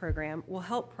Landscapes program will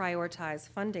help prioritize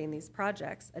funding these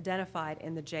projects identified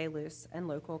in the JLUS and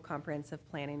local comprehensive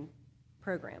planning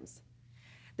programs.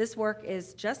 This work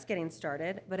is just getting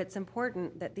started, but it's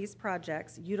important that these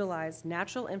projects utilize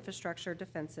natural infrastructure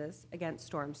defenses against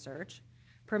storm surge,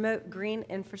 promote green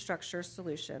infrastructure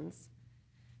solutions,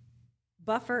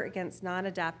 buffer against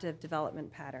non-adaptive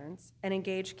development patterns, and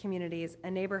engage communities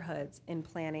and neighborhoods in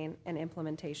planning and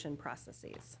implementation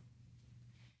processes.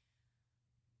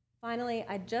 Finally,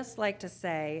 I'd just like to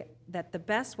say that the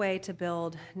best way to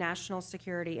build national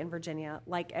security in Virginia,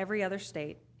 like every other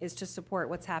state, is to support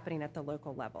what's happening at the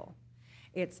local level.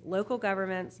 It's local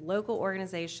governments, local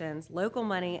organizations, local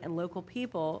money, and local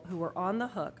people who are on the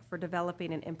hook for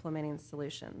developing and implementing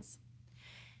solutions.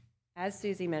 As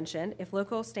Susie mentioned, if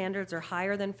local standards are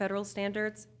higher than federal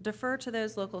standards, defer to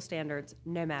those local standards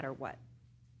no matter what.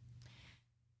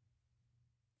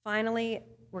 Finally,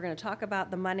 we're going to talk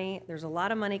about the money. There's a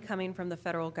lot of money coming from the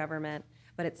federal government,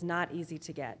 but it's not easy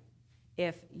to get.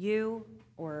 If you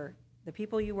or the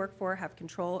people you work for have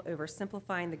control over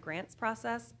simplifying the grants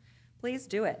process, please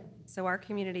do it so our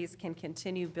communities can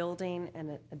continue building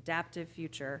an adaptive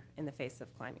future in the face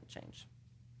of climate change.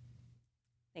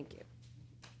 Thank you.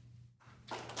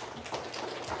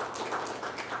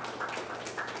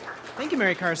 Thank you,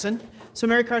 Mary-Carson. So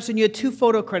Mary-Carson, you had 2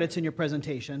 photo credits in your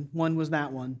presentation. One was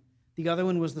that one. The other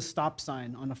one was the stop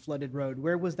sign on a flooded road.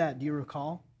 Where was that? Do you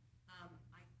recall? I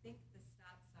think the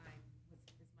stop sign is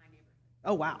my neighborhood.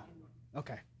 Oh, wow.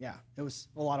 Okay, yeah. It was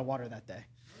a lot of water that day.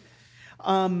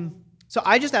 So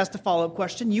I just asked a follow-up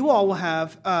question. You all will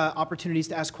have opportunities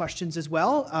to ask questions as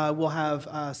well. We'll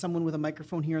have someone with a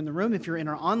microphone here in the room. If you're in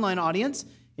our online audience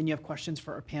and you have questions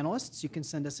for our panelists, you can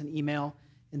send us an email,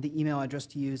 and the email address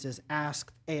to use is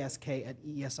ask@eesi.org.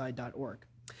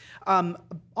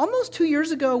 Almost 2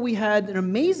 years ago, we had an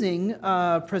amazing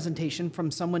presentation from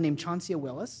someone named Chauncey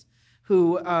Willis,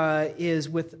 who is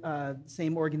with the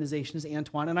same organization as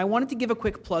Antoine. And I wanted to give a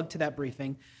quick plug to that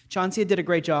briefing. Chauncey did a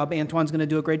great job. Antoine's going to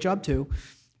do a great job too.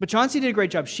 But Chauncey did a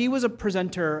great job. She was a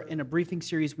presenter in a briefing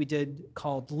series we did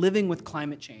called Living with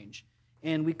Climate Change.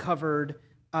 And we covered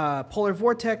polar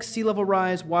vortex, sea level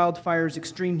rise, wildfires,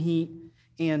 extreme heat.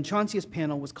 And Chauncey's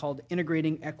panel was called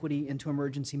Integrating Equity into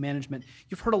Emergency Management.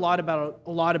 You've heard a lot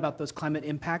about those climate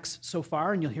impacts so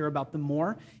far, and you'll hear about them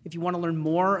more. If you want to learn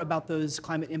more about those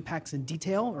climate impacts in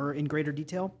detail or in greater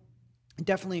detail, I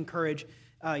definitely encourage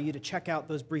you to check out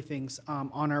those briefings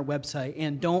on our website,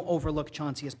 and don't overlook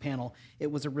Chauncey's panel.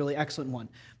 It was a really excellent one.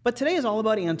 But today is all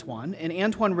about Antoine, and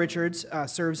Antoine Richards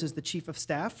serves as the Chief of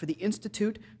Staff for the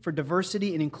Institute for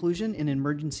Diversity and Inclusion in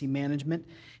Emergency Management.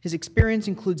 His experience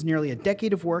includes nearly a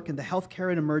decade of work in the healthcare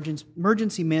and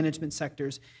emergency management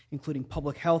sectors, including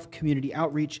public health, community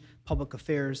outreach, public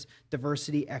affairs,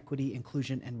 diversity, equity,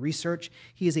 inclusion, and research.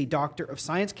 He is a Doctor of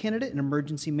Science candidate in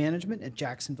emergency management at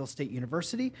Jacksonville State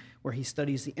University, where he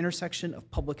studies the intersection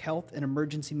of public health and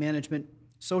emergency management,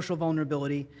 social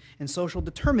vulnerability, and social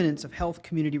determinants of health,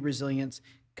 community resilience,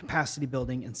 capacity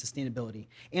building, and sustainability.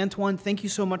 Antoine, thank you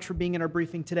so much for being in our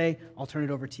briefing today. I'll turn it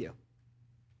over to you.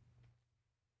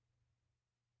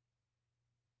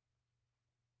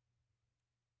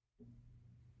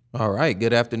 All right,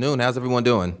 good afternoon. How's everyone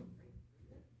doing?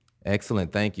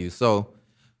 Excellent, thank you. So,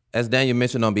 as Daniel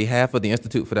mentioned, on behalf of the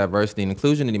Institute for Diversity and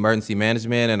Inclusion in Emergency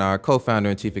Management and our co-founder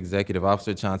and chief executive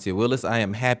officer, Chauncey Willis, I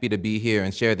am happy to be here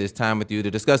and share this time with you to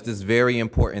discuss this very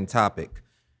important topic.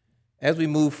 As we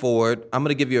move forward, I'm going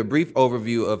to give you a brief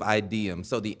overview of IDEM.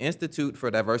 So the Institute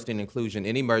for Diversity and Inclusion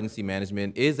in Emergency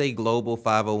Management is a global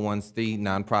 501c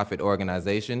nonprofit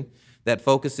organization that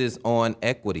focuses on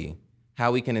equity,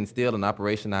 how we can instill and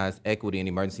operationalize equity in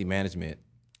emergency management,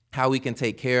 how we can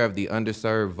take care of the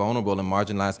underserved, vulnerable, and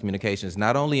marginalized communications,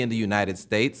 not only in the United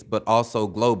States, but also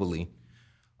globally.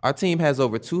 Our team has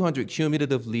over 200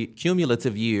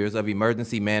 cumulative years of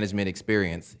emergency management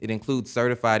experience. It includes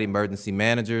certified emergency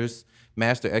managers,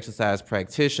 master exercise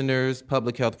practitioners,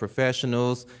 public health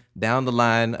professionals, down the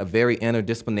line, a very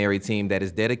interdisciplinary team that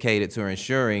is dedicated to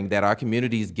ensuring that our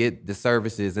communities get the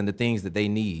services and the things that they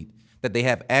need, that they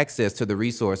have access to the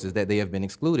resources that they have been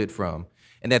excluded from,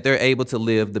 and that they're able to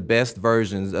live the best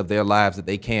versions of their lives that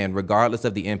they can, regardless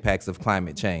of the impacts of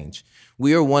climate change.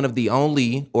 We are one of the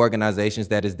only organizations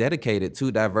that is dedicated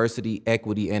to diversity,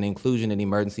 equity, and inclusion in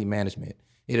emergency management.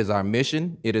 It is our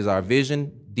mission, it is our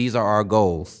vision, these are our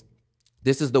goals.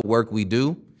 This is the work we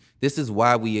do. This is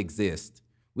why we exist.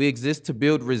 We exist to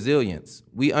build resilience.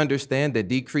 We understand that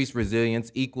decreased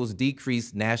resilience equals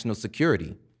decreased national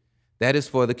security. That is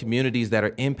for the communities that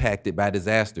are impacted by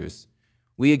disasters.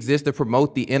 We exist to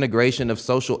promote the integration of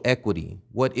social equity.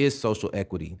 What is social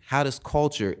equity? How does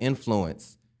culture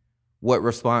influence what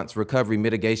response, recovery,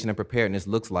 mitigation, and preparedness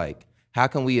looks like? How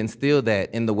can we instill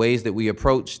that in the ways that we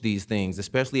approach these things,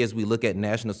 especially as we look at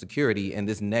national security and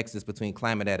this nexus between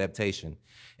climate adaptation?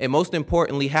 And most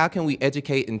importantly, how can we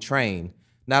educate and train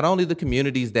not only the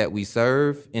communities that we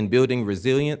serve in building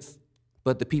resilience,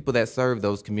 but the people that serve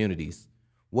those communities?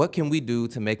 What can we do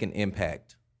to make an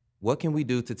impact? What can we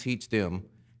do to teach them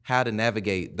how to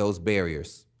navigate those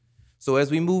barriers? So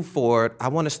as we move forward, I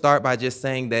want to start by just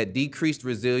saying that decreased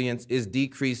resilience is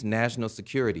decreased national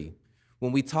security.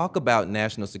 When we talk about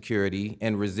national security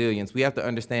and resilience, we have to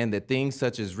understand that things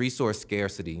such as resource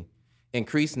scarcity,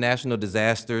 increased national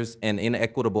disasters and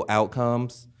inequitable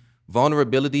outcomes,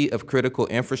 vulnerability of critical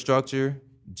infrastructure,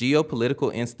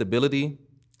 geopolitical instability,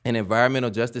 and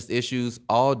environmental justice issues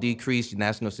all decrease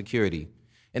national security.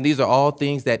 And these are all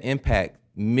things that impact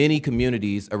many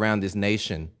communities around this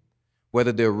nation,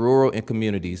 whether they're rural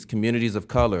communities, communities of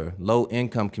color,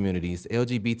 low-income communities,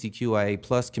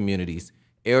 LGBTQIA+ communities,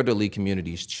 elderly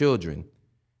communities, children.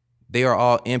 They are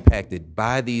all impacted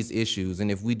by these issues. And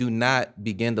if we do not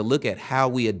begin to look at how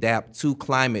we adapt to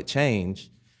climate change,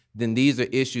 then these are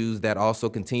issues that also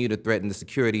continue to threaten the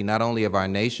security not only of our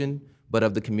nation, but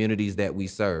of the communities that we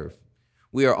serve.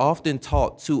 We are often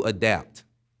taught to adapt.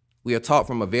 We are taught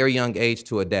from a very young age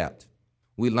to adapt.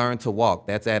 We learn to walk,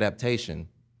 that's adaptation.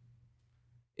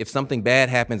 If something bad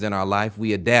happens in our life,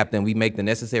 we adapt and we make the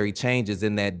necessary changes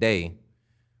in that day.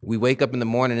 We wake up in the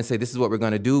morning and say, this is what we're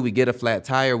gonna do. We get a flat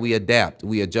tire, we adapt,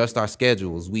 we adjust our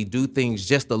schedules. We do things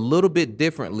just a little bit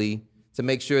differently to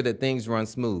make sure that things run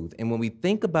smooth. And when we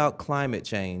think about climate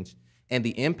change and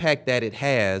the impact that it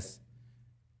has,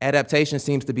 adaptation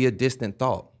seems to be a distant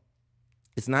thought.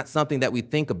 It's not something that we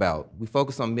think about. We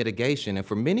focus on mitigation. And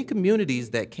for many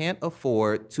communities that can't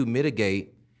afford to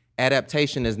mitigate,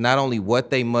 adaptation is not only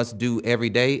what they must do every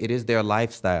day, it is their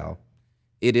lifestyle.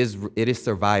 It is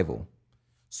survival.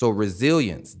 So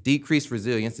resilience, decreased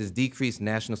resilience is decreased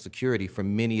national security for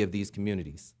many of these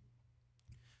communities.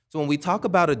 So when we talk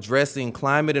about addressing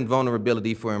climate and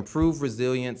vulnerability for improved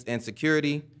resilience and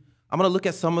security, I'm gonna look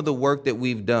at some of the work that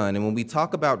we've done. And when we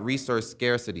talk about resource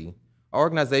scarcity, our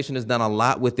organization has done a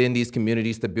lot within these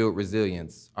communities to build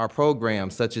resilience. Our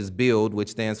programs such as BUILD, which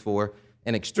stands for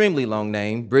an extremely long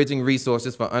name, Bridging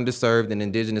Resources for Underserved and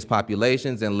Indigenous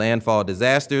Populations and Landfall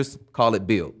Disasters, call it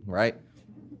BUILD, right?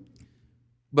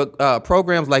 But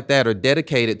programs like that are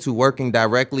dedicated to working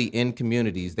directly in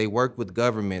communities. They work with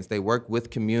governments, they work with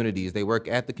communities, they work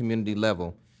at the community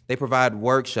level. They provide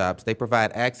workshops, they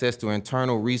provide access to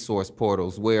internal resource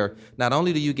portals where not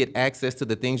only do you get access to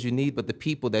the things you need, but the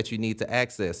people that you need to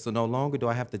access. So no longer do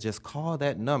I have to just call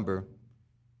that number,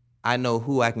 I know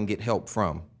who I can get help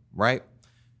from, right?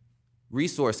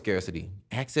 Resource scarcity,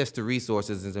 access to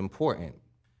resources is important.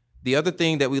 The other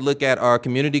thing that we look at are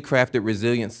community-crafted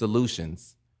resilience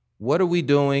solutions. What are we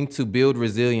doing to build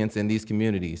resilience in these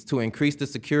communities, to increase the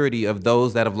security of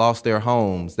those that have lost their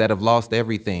homes, that have lost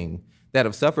everything, that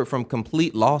have suffered from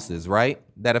complete losses, right?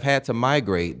 That have had to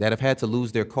migrate, that have had to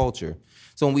lose their culture.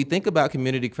 So when we think about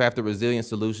community-crafted resilience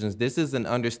solutions, this is an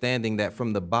understanding that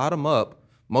from the bottom up,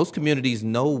 most communities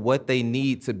know what they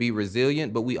need to be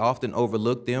resilient, but we often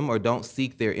overlook them or don't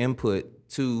seek their input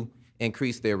to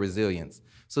increase their resilience.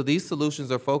 So these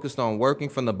solutions are focused on working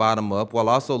from the bottom up while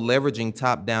also leveraging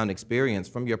top-down experience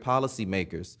from your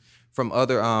policymakers, from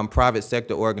other private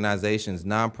sector organizations,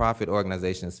 nonprofit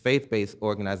organizations, faith-based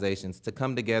organizations to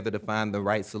come together to find the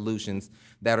right solutions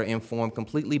that are informed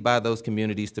completely by those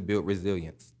communities to build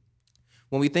resilience.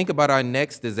 When we think about our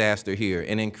next disaster here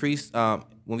and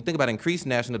when we think about increased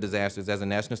national disasters as a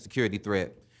national security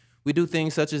threat, We do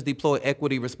things such as deploy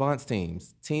equity response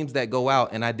teams, teams that go out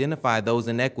and identify those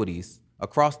inequities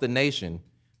across the nation.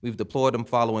 We've deployed them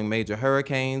following major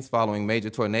hurricanes, following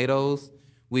major tornadoes.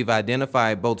 We've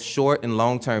identified both short and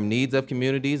long-term needs of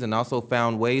communities and also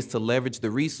found ways to leverage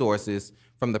the resources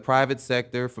from the private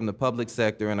sector, from the public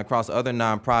sector, and across other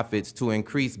nonprofits to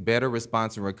increase better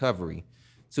response and recovery,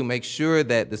 to make sure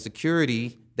that the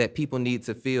security that people need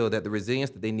to feel, that the resilience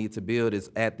that they need to build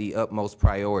is at the utmost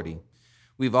priority.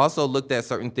 We've also looked at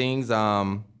certain things,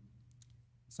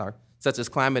 such as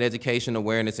climate education,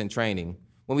 awareness, and training.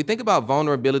 When we think about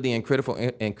vulnerability and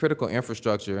critical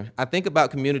infrastructure, I think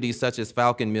about communities such as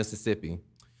Falcon, Mississippi.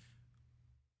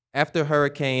 After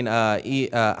Hurricane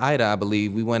Ida, I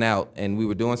believe, we went out and we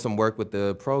were doing some work with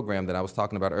the program that I was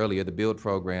talking about earlier, the BUILD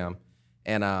program.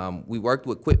 And we worked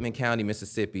with Quitman County,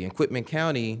 Mississippi. And Quitman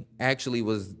County actually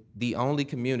was the only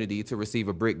community to receive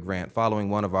a BRIC grant following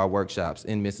one of our workshops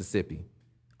in Mississippi.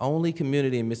 Only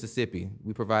community in Mississippi.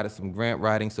 We provided some grant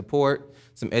writing support,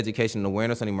 some education and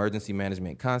awareness on emergency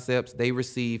management concepts. They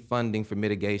received funding for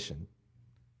mitigation,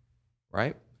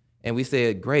 right? And we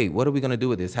said, great, what are we gonna do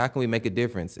with this? How can we make a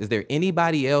difference? Is there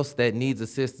anybody else that needs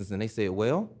assistance? And they said,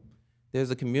 well,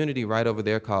 there's a community right over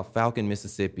there called Falcon,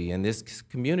 Mississippi, and this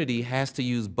community has to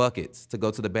use buckets to go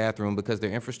to the bathroom because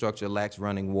their infrastructure lacks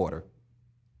running water.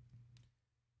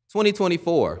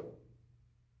 2024,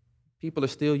 people are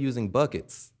still using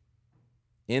buckets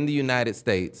in the United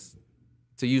States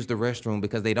to use the restroom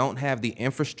because they don't have the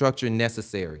infrastructure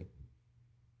necessary.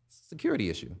 It's a security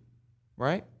issue,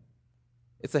 right?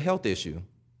 It's a health issue.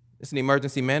 It's an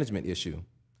emergency management issue.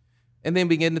 And then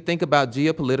begin to think about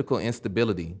geopolitical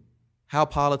instability, how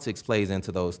politics plays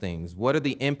into those things. What are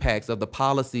the impacts of the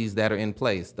policies that are in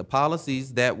place? The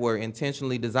policies that were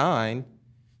intentionally designed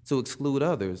to exclude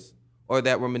others or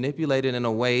that were manipulated in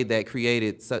a way that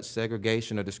created such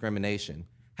segregation or discrimination.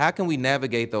 How can we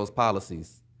navigate those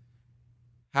policies?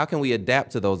 How can we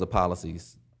adapt to those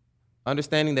policies?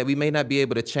 Understanding that we may not be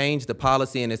able to change the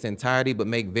policy in its entirety, but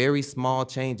make very small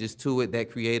changes to it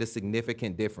that create a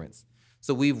significant difference.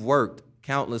 So we've worked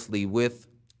countlessly with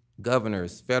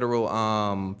governors, federal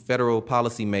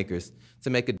policymakers to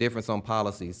make a difference on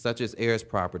policies such as heirs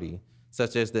property,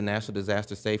 such as the National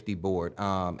Disaster Safety Board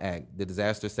Act, the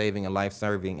Disaster Saving and Life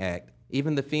Saving Act,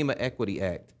 even the FEMA Equity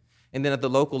Act. And then at the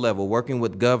local level, working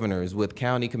with governors, with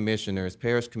county commissioners,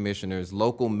 parish commissioners,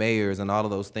 local mayors, and all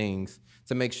of those things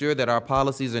to make sure that our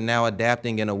policies are now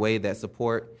adapting in a way that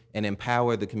support and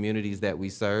empower the communities that we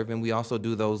serve, and we also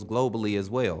do those globally as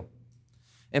well.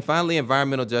 And finally,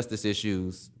 environmental justice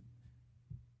issues.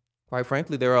 Quite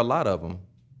frankly, there are a lot of them.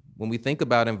 When we think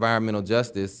about environmental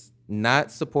justice,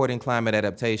 not supporting climate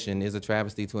adaptation is a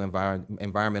travesty to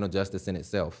environmental justice in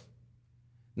itself.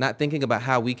 Not thinking about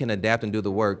how we can adapt and do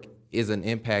the work is an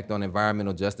impact on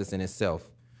environmental justice in itself.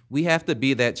 We have to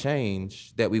be that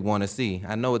change that we want to see.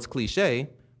 I know it's cliche,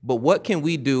 but what can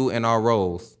we do in our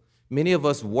roles? Many of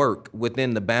us work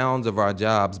within the bounds of our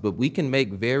jobs, but we can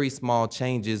make very small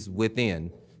changes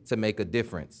within to make a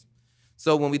difference.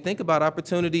 So when we think about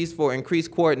opportunities for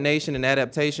increased coordination and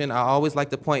adaptation, I always like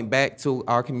to point back to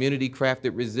our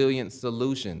community-crafted resilience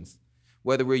solutions.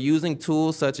 Whether we're using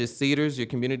tools such as CEDARS, your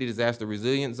Community Disaster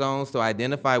Resilience Zones, to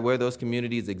identify where those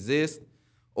communities exist,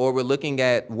 or we're looking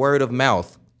at word of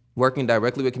mouth, working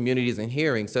directly with communities and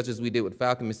hearing, such as we did with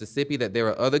Falcon, Mississippi, that there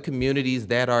are other communities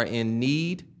that are in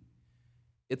need.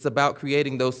 It's about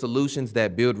creating those solutions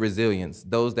that build resilience,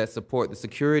 those that support the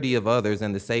security of others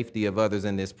and the safety of others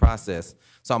in this process.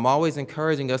 So I'm always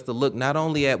encouraging us to look not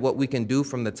only at what we can do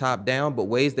from the top down, but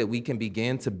ways that we can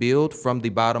begin to build from the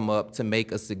bottom up to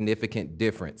make a significant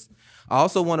difference. I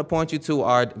also want to point you to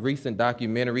our recent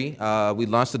documentary. We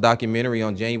launched a documentary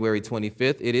on January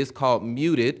 25th. It is called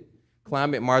Muted: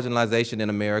 Climate Marginalization in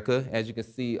America. As you can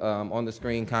see on the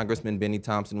screen, Congressman Benny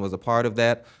Thompson was a part of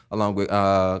that, along with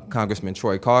Congressman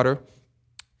Troy Carter.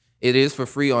 It is for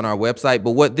free on our website,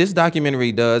 but what this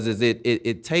documentary does is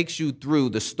it takes you through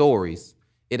the stories.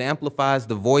 It amplifies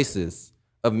the voices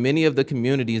of many of the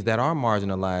communities that are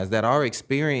marginalized, that are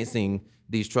experiencing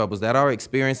these troubles, that are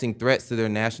experiencing threats to their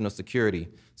national security.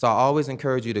 So I always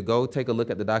encourage you to go take a look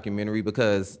at the documentary,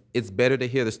 because it's better to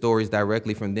hear the stories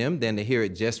directly from them than to hear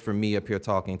it just from me up here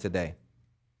talking today.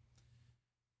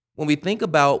 When we think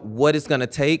about what it's gonna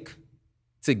take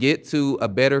to get to a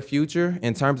better future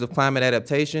in terms of climate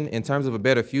adaptation, in terms of a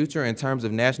better future, in terms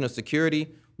of national security,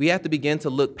 we have to begin to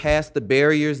look past the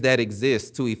barriers that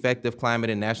exist to effective climate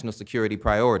and national security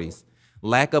priorities.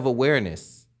 Lack of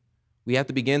awareness. We have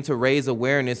to begin to raise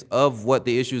awareness of what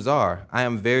the issues are. I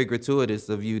am very gratuitous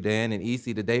of you, Dan and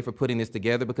EESI, today for putting this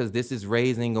together, because this is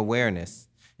raising awareness.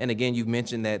 And again, you've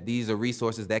mentioned that these are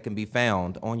resources that can be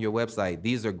found on your website.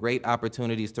 These are great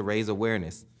opportunities to raise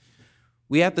awareness.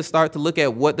 We have to start to look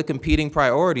at what the competing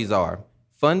priorities are.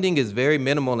 Funding is very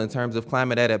minimal in terms of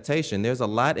climate adaptation. There's a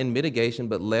lot in mitigation,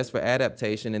 but less for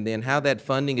adaptation. And then how that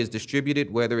funding is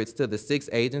distributed, whether it's to the 6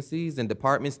 agencies and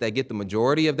departments that get the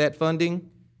majority of that funding,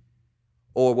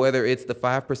 or whether it's the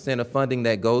 5% of funding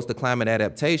that goes to climate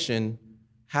adaptation,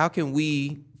 how can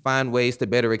we find ways to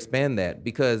better expand that?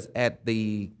 Because at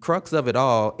the crux of it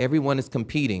all, everyone is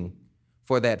competing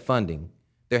for that funding.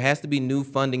 There has to be new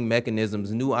funding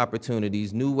mechanisms, new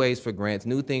opportunities, new ways for grants,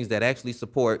 new things that actually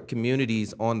support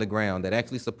communities on the ground, that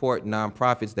actually support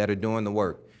nonprofits that are doing the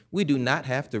work. We do not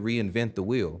have to reinvent the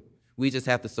wheel. We just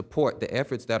have to support the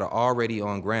efforts that are already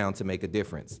on ground to make a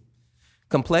difference.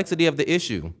 Complexity of the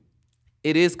issue.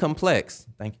 It is complex.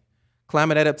 Thank you.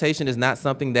 Climate adaptation is not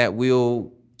something that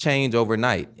will change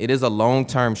overnight. It is a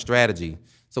long-term strategy.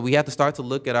 So we have to start to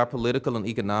look at our political and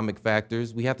economic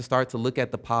factors. We have to start to look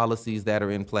at the policies that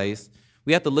are in place.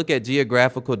 We have to look at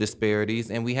geographical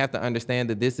disparities, and we have to understand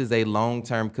that this is a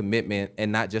long-term commitment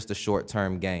and not just a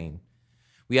short-term gain.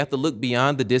 We have to look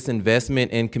beyond the disinvestment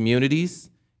in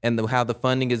communities and how the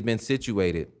funding has been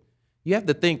situated. You have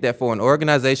to think that for an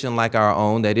organization like our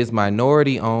own that is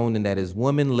minority-owned and that is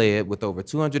woman-led with over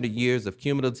 200 years of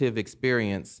cumulative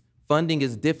experience, funding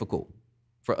is difficult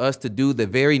for us to do the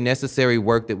very necessary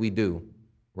work that we do,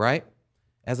 right?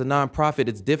 As a nonprofit,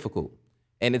 it's difficult.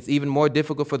 And it's even more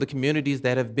difficult for the communities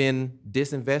that have been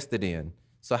disinvested in.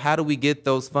 So how do we get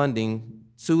those funding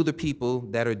to the people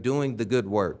that are doing the good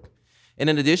work? And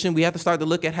in addition, we have to start to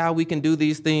look at how we can do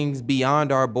these things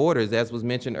beyond our borders, as was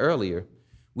mentioned earlier.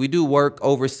 We do work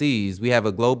overseas. We have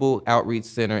a global outreach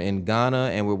center in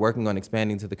Ghana, and we're working on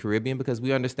expanding to the Caribbean because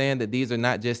we understand that these are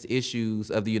not just issues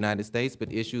of the United States,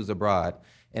 but issues abroad.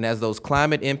 And as those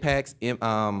climate impacts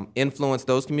influence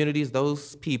those communities,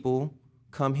 those people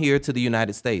come here to the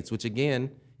United States, which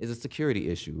again is a security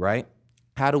issue, right?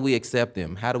 How do we accept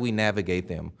them? How do we navigate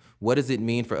them? What does it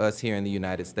mean for us here in the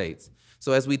United States?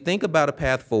 So as we think about a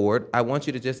path forward, I want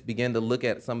you to just begin to look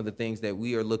at some of the things that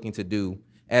we are looking to do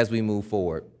as we move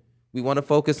forward. We want to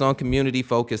focus on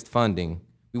community-focused funding.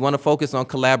 We want to focus on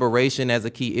collaboration as a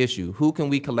key issue. Who can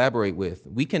we collaborate with?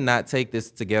 We cannot take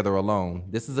this together alone.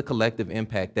 This is a collective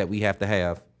impact that we have to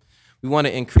have. We want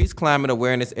to increase climate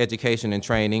awareness, education, and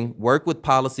training, work with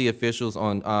policy officials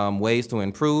on ways to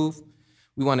improve.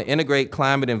 We want to integrate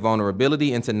climate and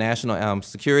vulnerability into national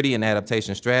security and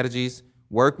adaptation strategies,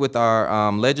 work with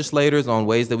our legislators on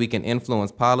ways that we can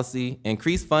influence policy,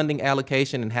 increase funding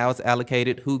allocation and how it's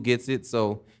allocated, who gets it,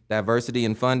 so diversity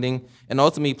in funding, and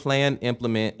ultimately plan,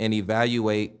 implement, and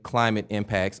evaluate climate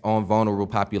impacts on vulnerable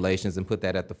populations and put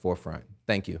that at the forefront.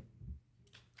 Thank you.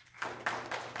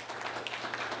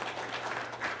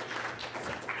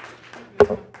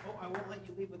 Oh, I won't let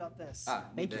you leave without this.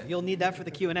 Thank you. You'll need that for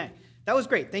the Q&A. That was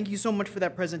great. Thank you so much for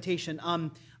that presentation.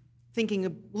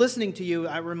 Listening to you,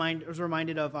 I was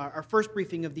reminded of our first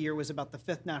briefing of the year was about the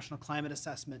 5th National Climate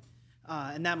Assessment,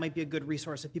 and that might be a good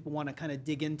resource if people want to kind of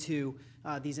dig into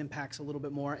these impacts a little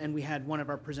bit more. And we had one of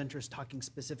our presenters talking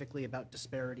specifically about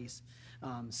disparities.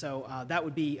 So that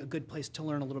would be a good place to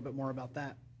learn a little bit more about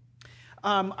that.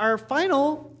 Our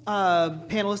final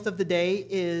panelist of the day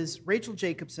is Rachel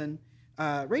Jacobson.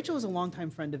 Rachel is a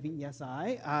longtime friend of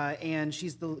EESI, and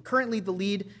she's currently the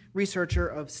lead researcher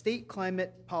of state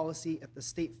climate policy at the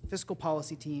State Fiscal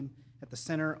Policy Team at the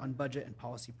Center on Budget and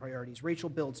Policy Priorities. Rachel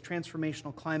builds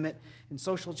transformational climate and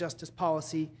social justice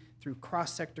policy through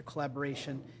cross-sector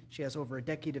collaboration. She has over a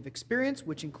decade of experience,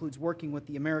 which includes working with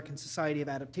the American Society of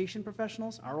Adaptation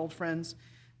Professionals, our old friends,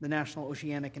 the National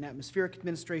Oceanic and Atmospheric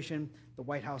Administration, the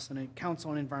White House and Council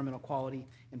on Environmental Quality,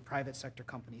 and private sector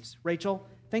companies. Rachel,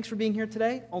 thanks for being here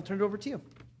today. I'll turn it over to you.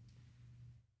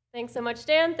 Thanks so much,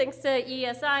 Dan. Thanks to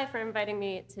EESI for inviting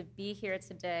me to be here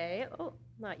today. Oh,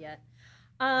 not yet.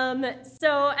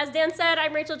 So as Dan said,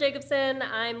 I'm Rachel Jacobson.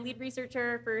 I'm lead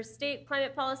researcher for state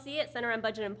climate policy at Center on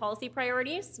Budget and Policy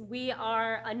Priorities. We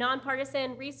are a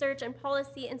nonpartisan research and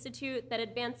policy institute that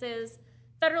advances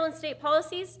federal and state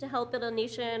policies to help build a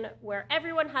nation where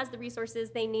everyone has the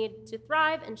resources they need to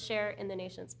thrive and share in the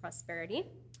nation's prosperity.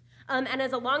 And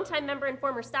as a longtime member and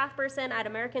former staff person at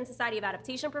American Society of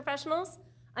Adaptation Professionals,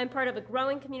 I'm part of a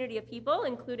growing community of people,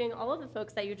 including all of the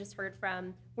folks that you just heard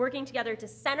from, working together to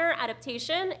center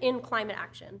adaptation in climate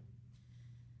action.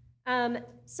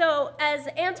 So as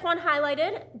Antoine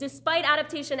highlighted, despite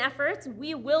adaptation efforts,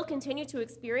 we will continue to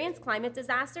experience climate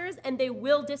disasters, and they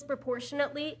will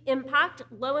disproportionately impact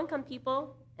low-income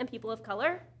people and people of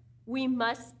color. We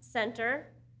must center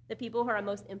the people who are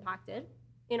most impacted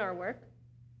in our work.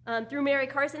 Through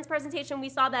Mary-Carson's presentation, we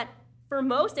saw that for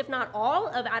most, if not all,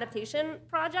 of adaptation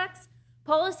projects,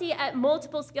 policy at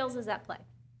multiple scales is at play.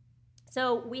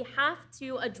 So we have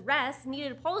to address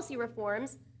needed policy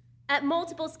reforms at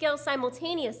multiple scales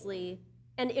simultaneously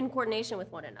and in coordination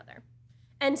with one another.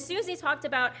 And Susie talked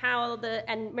about how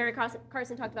and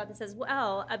Mary-Carson talked about this as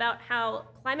well, about how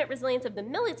climate resilience of the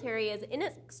military is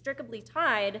inextricably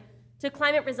tied to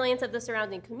climate resilience of the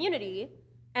surrounding community,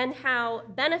 and how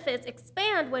benefits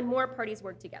expand when more parties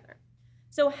work together.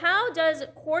 So how does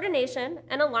coordination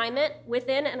and alignment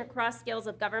within and across scales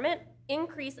of government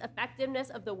increase effectiveness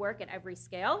of the work at every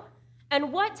scale?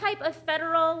 And what type of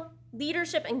federal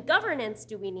leadership and governance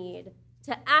do we need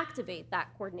to activate that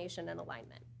coordination and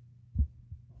alignment?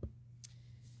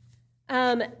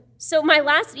 So my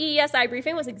last EESI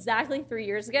briefing was exactly 3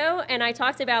 years ago, and I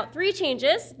talked about 3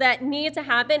 changes that need to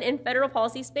happen in federal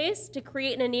policy space to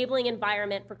create an enabling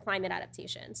environment for climate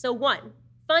adaptation. So 1,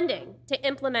 funding to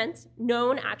implement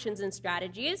known actions and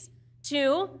strategies.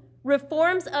 2,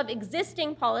 reforms of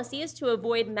existing policies to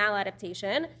avoid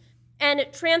maladaptation. And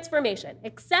transformation,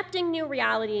 accepting new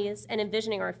realities and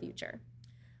envisioning our future.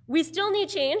 We still need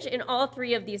change in all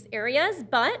 3 of these areas,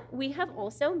 but we have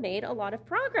also made a lot of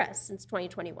progress since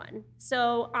 2021.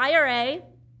 So IRA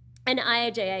and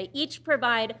IIJA each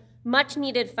provide much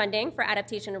needed funding for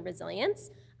adaptation and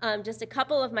resilience. Just a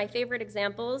couple of my favorite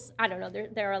examples, I don't know,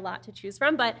 there are a lot to choose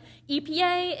from, but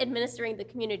EPA administering the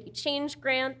community change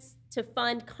grants to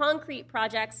fund concrete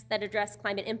projects that address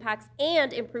climate impacts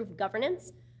and improve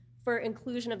governance for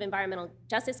inclusion of environmental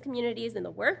justice communities in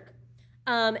the work.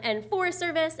 And Forest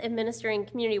Service administering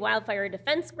community wildfire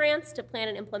defense grants to plan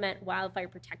and implement wildfire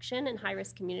protection in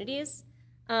high-risk communities.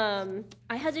 I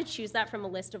had to choose that from a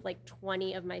list of like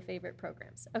 20 of my favorite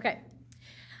programs. Okay.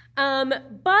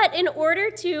 But in order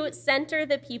to center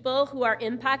the people who are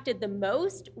impacted the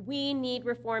most, we need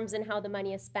reforms in how the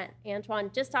money is spent.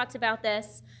 Antoine just talked about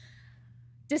this.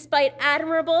 Despite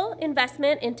admirable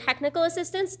investment in technical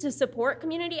assistance to support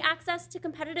community access to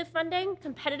competitive funding,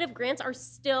 competitive grants are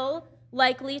still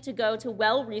likely to go to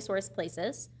well-resourced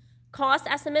places. Cost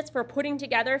estimates for putting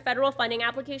together federal funding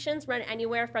applications run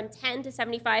anywhere from $10,000 to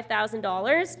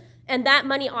 $75,000, and that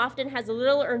money often has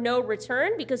little or no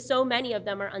return because so many of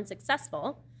them are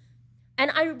unsuccessful. And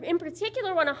I, in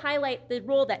particular, want to highlight the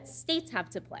role that states have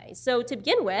to play. So to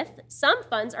begin with, some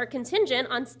funds are contingent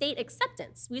on state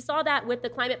acceptance. We saw that with the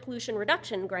climate pollution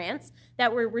reduction grants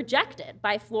that were rejected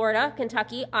by Florida,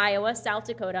 Kentucky, Iowa, South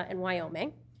Dakota, and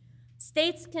Wyoming.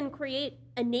 States can create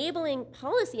enabling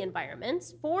policy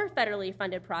environments for federally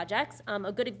funded projects.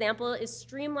 A good example is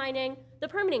streamlining the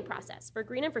permitting process for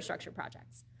green infrastructure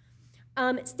projects.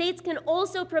 States can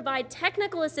also provide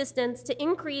technical assistance to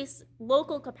increase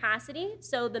local capacity.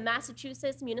 So the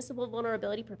Massachusetts Municipal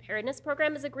Vulnerability Preparedness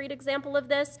Program is a great example of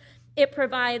this. It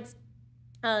provides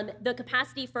the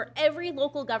capacity for every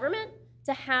local government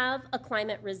to have a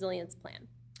climate resilience plan.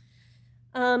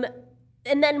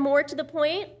 And then more to the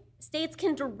point, states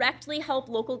can directly help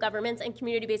local governments and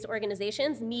community-based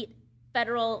organizations meet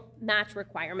federal match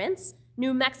requirements.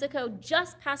 New Mexico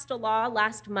just passed a law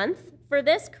last month for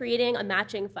this, creating a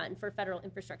matching fund for federal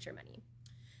infrastructure money.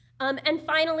 And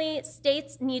finally,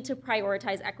 states need to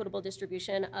prioritize equitable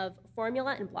distribution of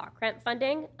formula and block grant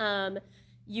funding.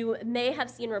 You may have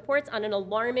seen reports on an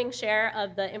alarming share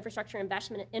of the Infrastructure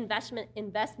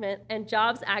Investment and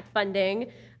Jobs Act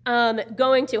funding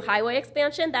going to highway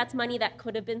expansion. That's money that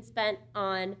could have been spent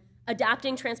on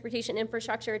adapting transportation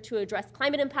infrastructure to address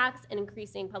climate impacts and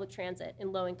increasing public transit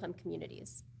in low-income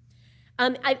communities.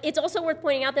 It's also worth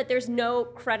pointing out that there's no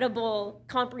credible,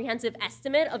 comprehensive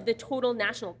estimate of the total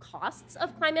national costs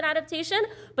of climate adaptation,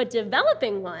 but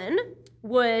developing one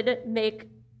would make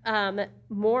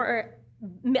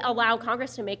allow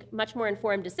Congress to make much more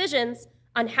informed decisions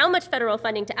on how much federal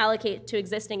funding to allocate to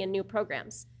existing and new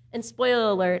programs. And spoiler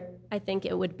alert, I think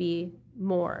it would be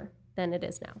more than it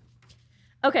is now.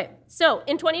 Okay, so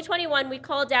in 2021, we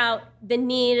called out the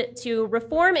need to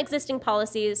reform existing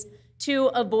policies to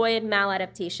avoid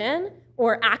maladaptation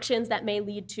or actions that may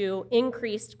lead to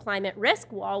increased climate risk.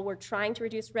 While we're trying to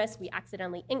reduce risk, we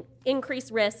accidentally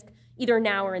increase risk either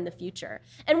now or in the future.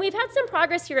 And we've had some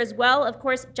progress here as well. Of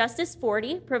course, Justice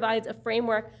 40 provides a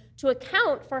framework to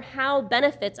account for how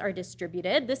benefits are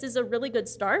distributed. This is a really good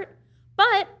start,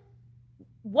 but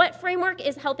what framework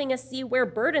is helping us see where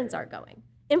burdens are going?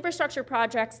 Infrastructure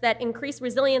projects that increase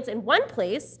resilience in one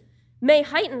place may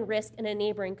heighten risk in a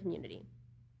neighboring community.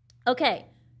 Okay,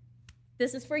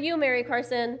 this is for you,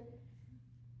 Mary-Carson.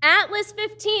 Atlas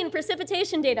 15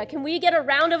 precipitation data. Can we get a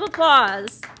round of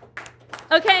applause?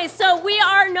 Okay, so we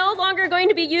are no longer going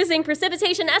to be using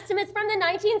precipitation estimates from the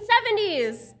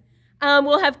 1970s.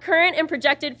 We'll have current and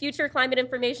projected future climate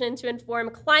information to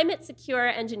inform climate-secure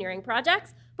engineering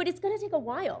projects, but it's going to take a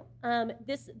while.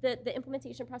 The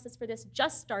implementation process for this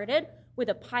just started with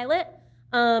a pilot.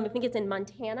 I think it's in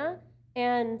Montana,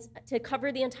 and to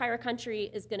cover the entire country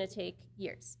is going to take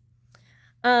years.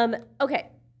 Okay,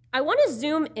 I want to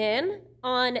zoom in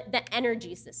on the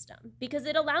energy system because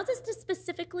it allows us to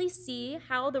specifically see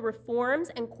how the reforms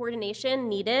and coordination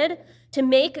needed to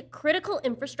make critical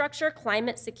infrastructure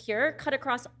climate secure cut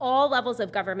across all levels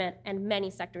of government and many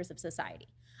sectors of society.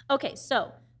 Okay,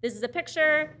 so this is a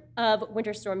picture of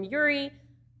Winter Storm Uri.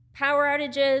 Power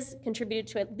outages contributed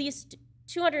to at least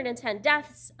 210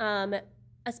 deaths,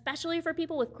 especially for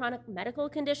people with chronic medical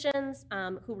conditions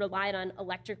who relied on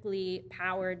electrically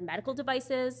powered medical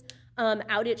devices.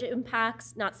 Outage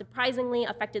impacts, not surprisingly,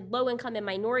 affected low-income and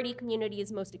minority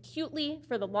communities most acutely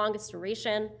for the longest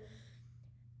duration.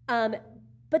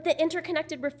 But the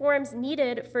interconnected reforms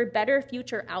needed for better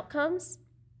future outcomes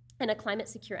and a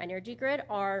climate-secure energy grid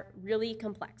are really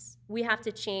complex. We have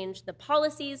to change the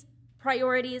policies,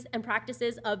 priorities, and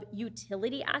practices of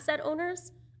utility asset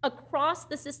owners across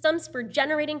the systems for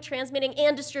generating, transmitting,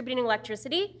 and distributing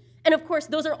electricity. And of course,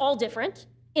 those are all different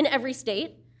in every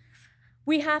state.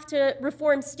 We have to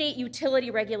reform state utility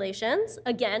regulations,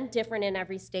 again, different in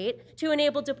every state, to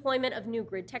enable deployment of new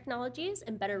grid technologies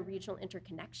and better regional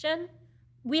interconnection.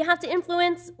 We have to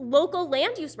influence local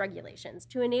land use regulations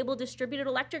to enable distributed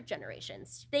electric generation,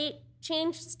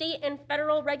 change state and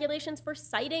federal regulations for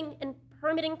siting and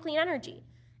permitting clean energy.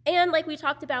 And like we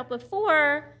talked about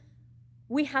before,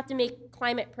 we have to make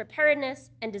climate preparedness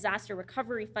and disaster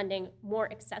recovery funding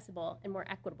more accessible and more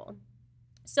equitable.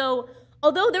 So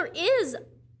although there is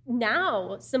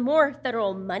now some more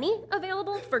federal money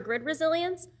available for grid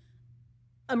resilience,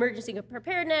 emergency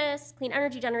preparedness, clean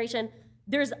energy generation,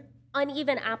 there's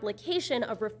uneven application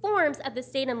of reforms at the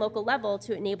state and local level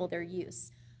to enable their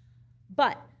use.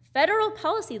 But federal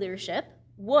policy leadership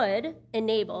would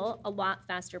enable a lot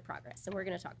faster progress, and we're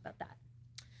going to talk about that.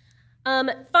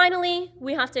 Finally,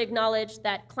 we have to acknowledge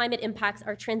that climate impacts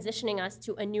are transitioning us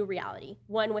to a new reality,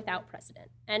 one without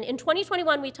precedent. And in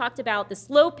 2021, we talked about the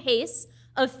slow pace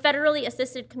of federally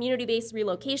assisted community-based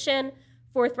relocation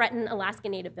for threatened Alaska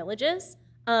Native villages.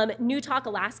 New Talk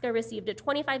Alaska received a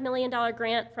 $25 million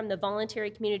grant from the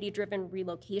Voluntary Community-Driven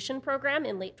Relocation Program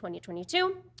in late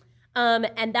 2022.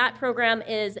 And that program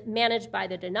is managed by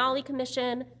the Denali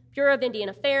Commission, Bureau of Indian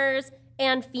Affairs,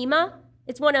 and FEMA.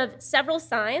 It's one of several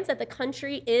signs that the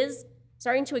country is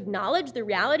starting to acknowledge the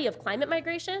reality of climate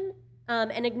migration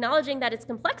and acknowledging that its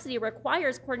complexity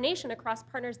requires coordination across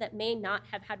partners that may not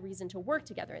have had reason to work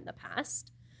together in the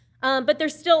past. But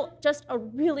there's still just a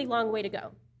really long way to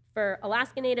go for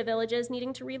Alaska Native villages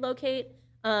needing to relocate,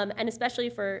 and especially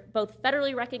for both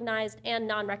federally recognized and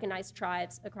non-recognized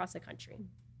tribes across the country.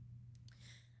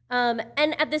 And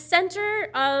at the center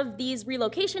of these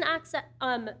relocation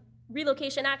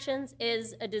actions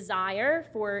is a desire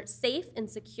for a safe and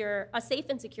secure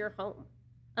home.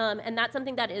 And that's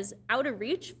something that is out of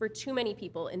reach for too many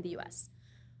people in the US.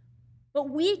 But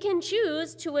we can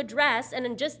choose to address,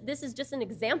 and this is just an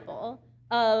example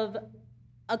of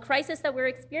a crisis that we're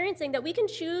experiencing that we can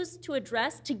choose to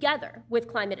address together with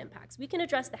climate impacts. We can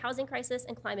address the housing crisis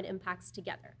and climate impacts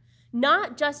together,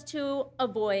 not just to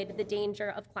avoid the danger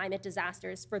of climate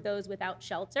disasters for those without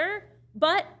shelter,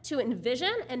 but to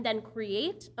envision and then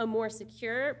create a more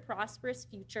secure, prosperous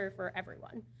future for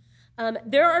everyone.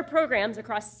 There are programs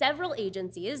across several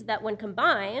agencies that, when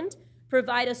combined,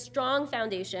 provide a strong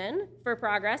foundation for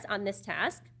progress on this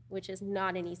task, which is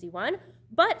not an easy one.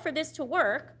 But for this to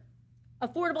work,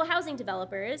 affordable housing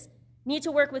developers need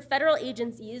to work with federal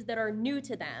agencies that are new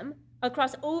to them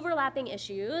across overlapping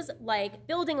issues like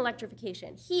building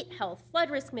electrification, heat health,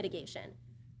 flood risk mitigation.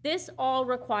 This all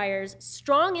requires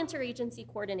strong interagency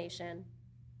coordination,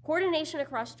 coordination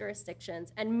across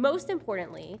jurisdictions, and most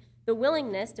importantly, the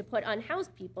willingness to put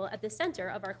unhoused people at the center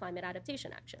of our climate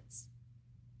adaptation actions.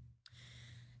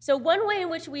 So one way in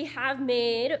which we have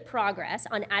made progress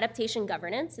on adaptation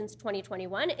governance since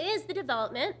 2021 is the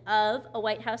development of a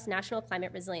White House National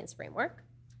Climate Resilience Framework.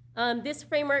 This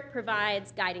framework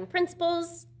provides guiding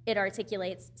principles. It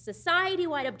articulates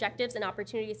society-wide objectives and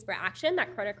opportunities for action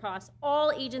that cut across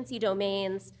all agency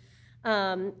domains,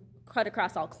 cut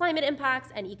across all climate impacts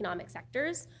and economic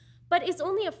sectors, but it's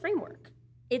only a framework.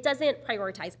 It doesn't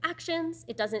prioritize actions,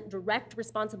 it doesn't direct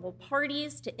responsible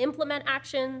parties to implement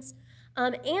actions,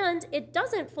 and it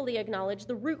doesn't fully acknowledge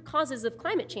the root causes of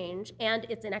climate change and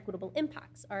its inequitable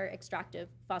impacts, our extractive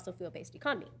fossil fuel-based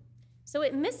economy. So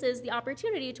it misses the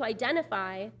opportunity to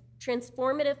identify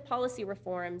transformative policy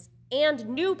reforms and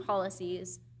new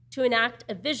policies to enact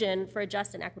a vision for a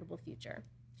just and equitable future.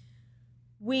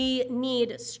 We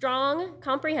need strong,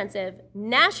 comprehensive,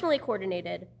 nationally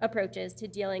coordinated approaches to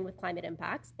dealing with climate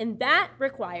impacts, and that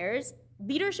requires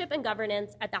leadership and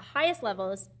governance at the highest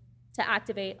levels to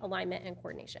activate alignment and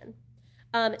coordination.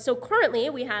 So currently,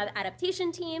 we have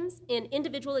adaptation teams in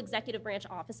individual executive branch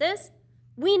offices.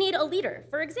 We need a leader,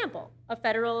 for example, a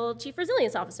federal chief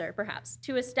resilience officer, perhaps,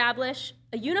 to establish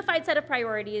a unified set of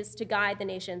priorities to guide the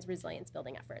nation's resilience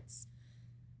building efforts.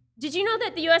 Did you know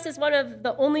that the US is one of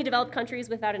the only developed countries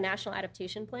without a national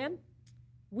adaptation plan?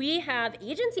 We have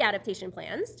agency adaptation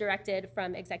plans directed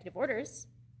from executive orders,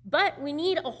 but we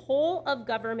need a whole of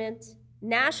government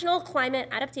national climate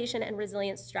adaptation and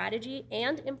resilience strategy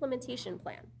and implementation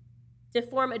plan to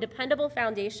form a dependable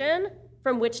foundation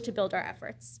from which to build our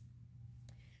efforts.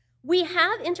 We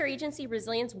have interagency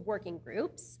resilience working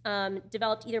groups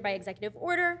developed either by executive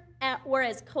order or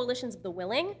as coalitions of the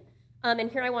willing.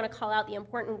 And here I want to call out the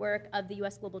important work of the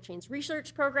US Global Change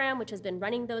Research Program, which has been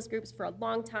running those groups for a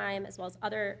long time, as well as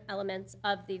other elements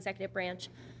of the executive branch.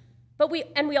 But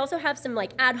we also have some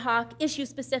like ad hoc,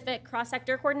 issue-specific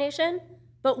cross-sector coordination,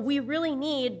 but we really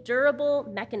need durable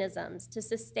mechanisms to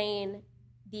sustain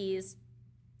these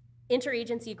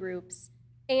interagency groups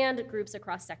and groups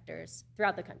across sectors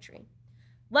throughout the country.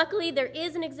 Luckily, there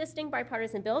is an existing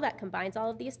bipartisan bill that combines all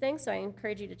of these things, so I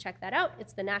encourage you to check that out.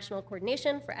 It's the National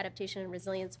Coordination for Adaptation and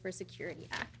Resilience for Security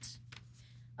Act.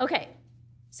 Okay,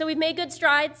 so we've made good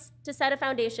strides to set a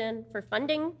foundation for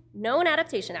funding known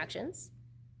adaptation actions.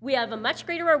 We have a much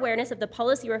greater awareness of the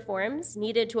policy reforms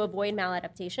needed to avoid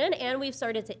maladaptation, and we've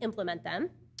started to implement them.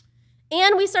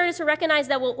 And we started to recognize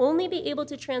that we'll only be able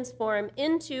to transform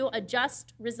into a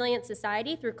just, resilient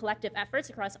society through collective efforts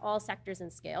across all sectors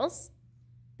and scales.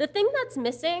 The thing that's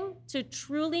missing to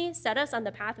truly set us on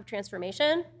the path of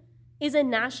transformation is a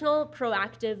national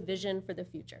proactive vision for the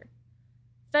future.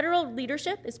 Federal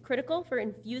leadership is critical for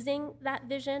infusing that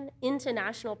vision into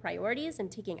national priorities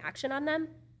and taking action on them.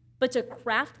 But to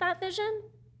craft that vision,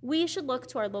 we should look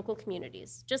to our local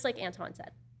communities, just like Anton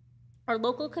said. Our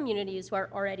local communities who are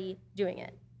already doing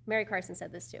it. Mary-Carson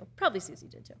said this too. Probably Susie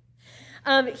did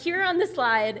too. Here on the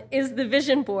slide is the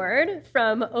vision board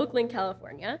from Oakland,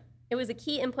 California. It was a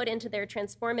key input into their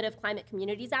Transformative Climate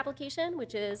Communities application,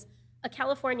 which is a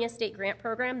California state grant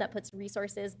program that puts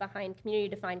resources behind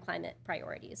community-defined climate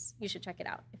priorities. You should check it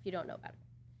out if you don't know about it.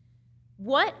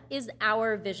 What is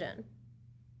our vision?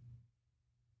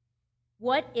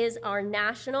 What is our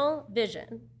national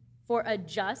vision for a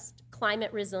just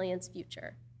climate resilience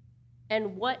future?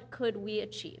 And what could we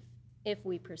achieve if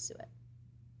we pursue it?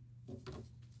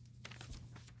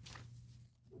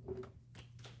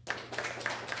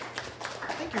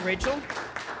 Thank you, Rachel.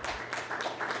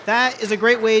 That is a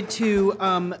great way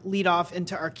to lead off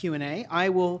into our Q&A. I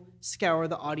will scour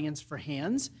the audience for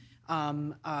hands.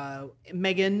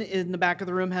 Megan in the back of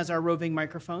the room has our roving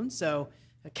microphone, so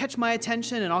catch my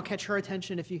attention and I'll catch her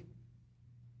attention if you...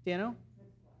 Dano?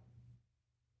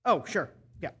 Oh, sure,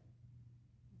 yeah.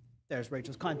 There's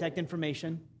Rachel's contact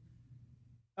information.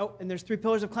 Oh, and there's 3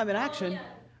 pillars of climate action.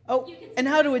 Oh, and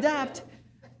how to adapt.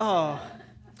 Oh.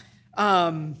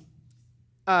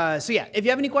 So yeah, if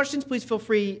you have any questions, please feel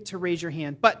free to raise your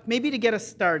hand. But maybe to get us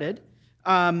started,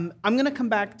 I'm going to come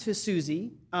back to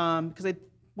Susie because I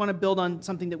want to build on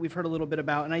something that we've heard a little bit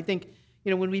about. And I think,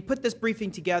 when we put this briefing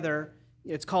together,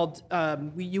 it's called,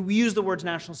 we use the words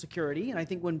national security. And I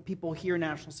think when people hear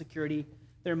national security,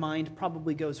 their mind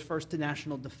probably goes first to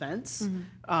national defense,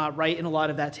 right? And a lot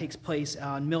of that takes place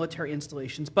on military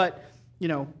installations. But,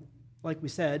 like we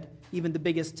said, even the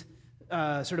biggest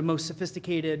sort of most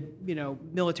sophisticated,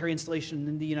 military installation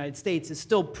in the United States is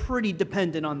still pretty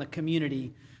dependent on the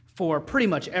community for pretty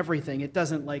much everything. It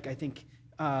doesn't, like I think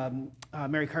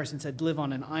Mary-Carson said, live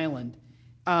on an island.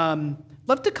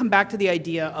 Love to come back to the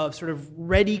idea of sort of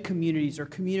ready communities or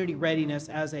community readiness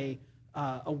as a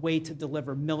way to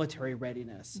deliver military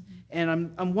readiness. And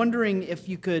I'm wondering if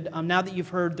you could, now that you've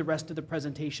heard the rest of the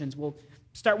presentations, we'll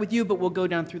start with you, but we'll go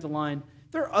down through the line.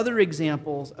 There are other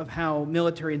examples of how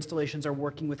military installations are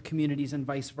working with communities and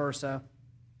vice versa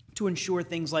to ensure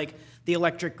things like the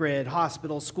electric grid,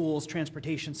 hospitals, schools,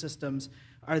 transportation systems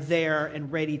are there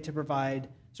and ready to provide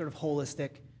sort of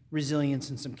holistic resilience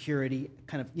and security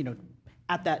kind of,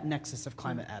 at that nexus of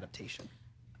climate adaptation.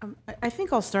 I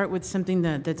think I'll start with something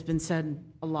that's been said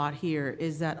a lot here,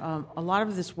 is that a lot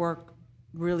of this work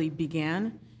really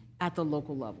began at the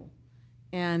local level.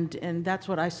 And that's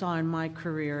what I saw in my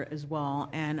career as well.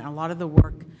 And a lot of the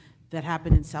work that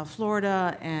happened in South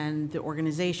Florida and the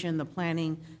organization, the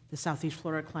planning the Southeast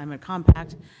Florida Climate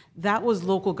Compact, that was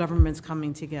local governments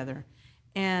coming together.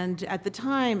 And at the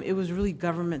time, it was really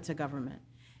government to government.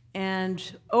 And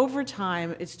over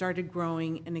time, it started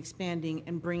growing and expanding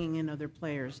and bringing in other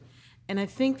players. And I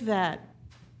think that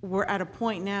we're at a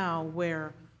point now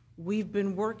where we've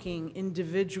been working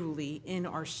individually in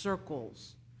our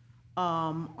circles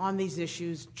on these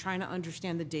issues, trying to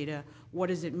understand the data. What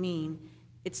does it mean?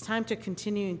 It's time to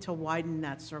continue to widen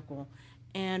that circle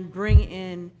and bring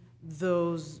in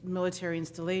those military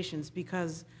installations,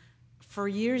 because for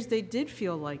years they did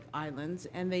feel like islands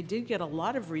and they did get a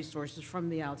lot of resources from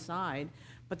the outside.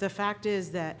 But the fact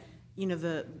is that, you know,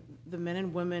 the men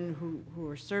and women who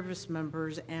are service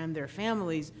members and their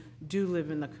families do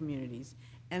live in the communities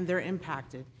and they're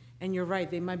impacted. And you're right,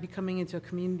 they might be coming into a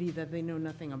community that they know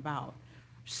nothing about.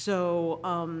 So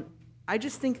I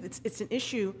just think it's an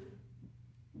issue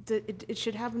that it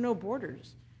should have no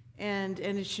borders. And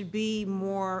it should be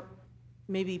more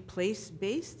maybe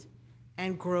place-based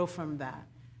and grow from that.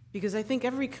 Because I think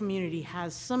every community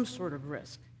has some sort of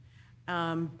risk.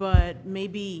 But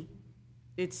maybe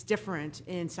it's different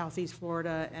in Southeast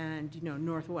Florida and, you know,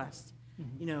 Northwest,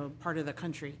 you know, part of the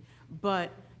country.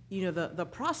 But, you know, the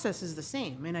process is the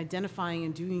same in identifying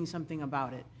and doing something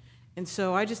about it. And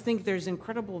so I just think there's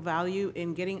incredible value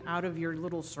in getting out of your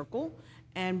little circle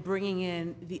and bringing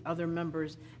in the other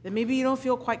members that maybe you don't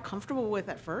feel quite comfortable with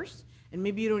at first, and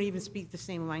maybe you don't even speak the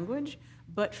same language,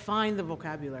 but find the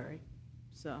vocabulary.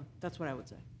 So that's what I would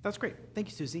say. That's great. Thank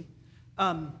you, Susie.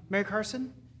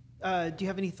 Mary-Carson, do you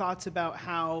have any thoughts about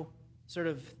how sort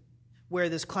of where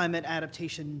this climate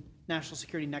adaptation national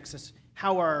security nexus,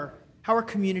 how are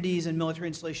communities and military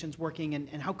installations working,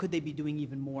 and how could they be doing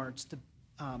even more just to,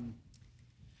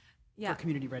 for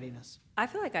community readiness? I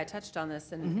feel like I touched on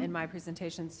this in my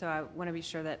presentation, so I want to be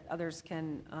sure that others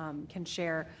can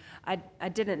share. I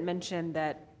didn't mention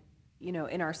that, you know,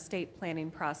 in our state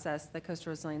planning process, the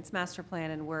Coastal Resilience Master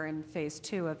Plan, and we're in phase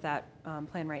 2 of that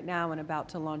plan right now and about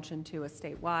to launch into a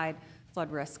statewide flood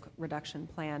risk reduction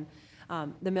plan.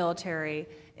 The military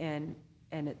and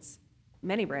its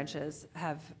many branches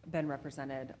have been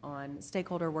represented on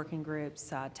stakeholder working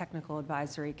groups, technical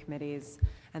advisory committees,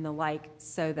 and the like,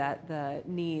 so that the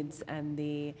needs and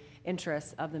the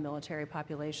interests of the military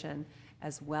population,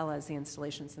 as well as the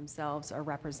installations themselves, are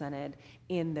represented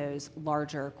in those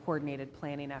larger coordinated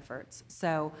planning efforts.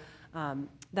 So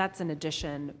that's an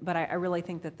addition, but I really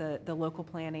think that the local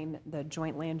planning, the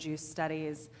joint land use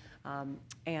studies,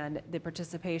 and the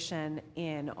participation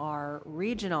in our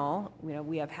regional, you know,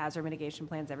 we have hazard mitigation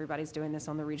plans. Everybody's doing this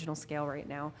on the regional scale right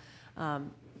now.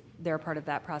 They're part of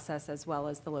that process, as well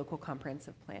as the local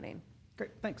comprehensive planning.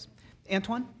 Great, thanks.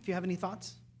 Antoine, if you have any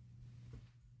thoughts?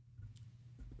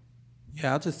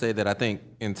 Yeah, I'll just say that I think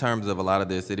in terms of a lot of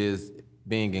this, it is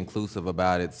being inclusive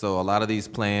about it. So a lot of these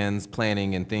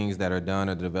planning and things that are done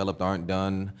or developed aren't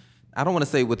done, I don't want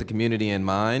to say with the community in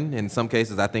mind. In some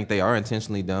cases, I think they are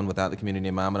intentionally done without the community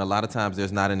in mind, but a lot of times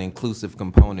there's not an inclusive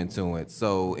component to it.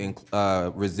 So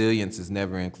resilience is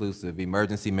never inclusive.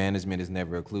 Emergency management is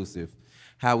never inclusive.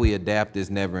 How we adapt is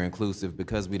never inclusive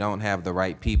because we don't have the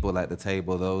right people at the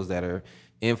table, those that are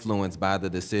influenced by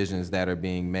the decisions that are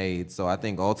being made. So I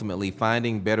think ultimately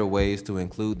finding better ways to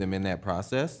include them in that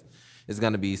process is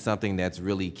going to be something that's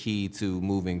really key to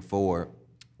moving forward.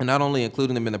 And not only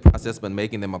including them in the process, but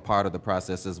making them a part of the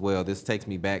process as well. This takes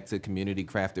me back to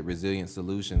community-crafted resilient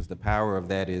solutions. The power of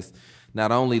that is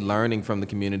not only learning from the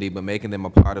community, but making them a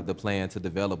part of the plan to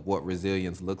develop what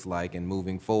resilience looks like and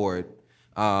moving forward,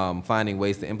 finding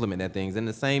ways to implement that things. In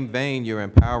the same vein, you're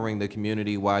empowering the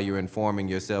community while you're informing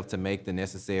yourself to make the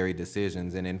necessary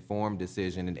decisions, an informed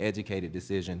decision, an educated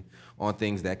decision on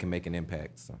things that can make an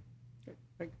impact. So.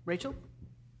 Rachel?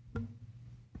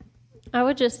 I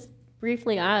would just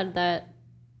briefly add that,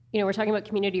 you know, we're talking about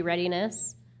community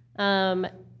readiness.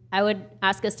 I would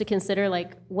ask us to consider,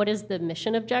 like, what is the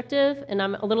mission objective? And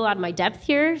I'm a little out of my depth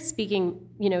here, speaking,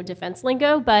 you know, defense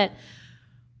lingo, but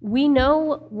we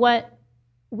know what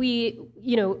you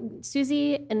know,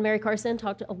 Susie and Mary-Carson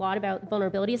talked a lot about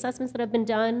vulnerability assessments that have been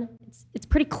done. It's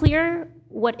pretty clear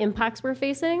what impacts we're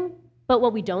facing, but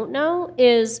what we don't know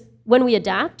is when we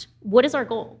adapt, what is our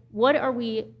goal? What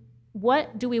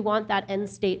do we want that end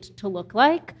state to look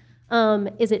like?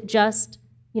 Is it just,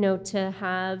 you know, to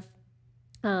have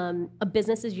a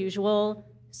business as usual,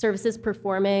 services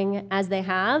performing as they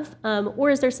have, or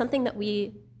is there something that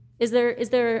is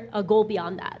there a goal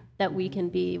beyond that we can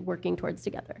be working towards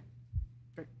together?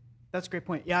 That's a great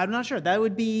point. Yeah, I'm not sure. That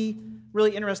would be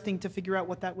really interesting to figure out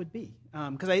what that would be.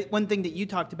 Because one thing that you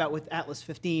talked about with Atlas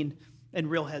 15, and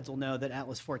real heads will know that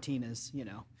Atlas 14 is, you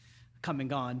know, come and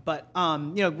gone. But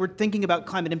we're thinking about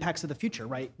climate impacts of the future,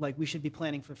 right? Like we should be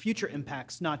planning for future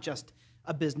impacts, not just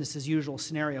a business as usual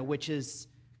scenario, which is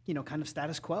kind of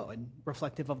status quo and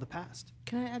reflective of the past.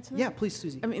 Can I add to that? Yeah, please,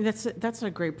 Susie. I mean, that's a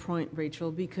great point,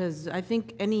 Rachel, because I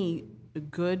think any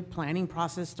good planning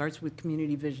process starts with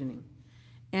community visioning.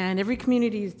 And every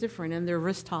community is different, and their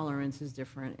risk tolerance is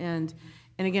different. And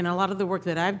again, a lot of the work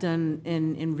that I've done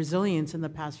in resilience in the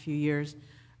past few years,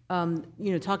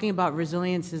 talking about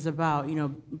resilience is about,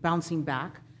 bouncing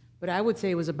back, but I would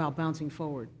say it was about bouncing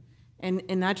forward. And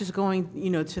not just going,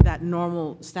 to that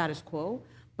normal status quo,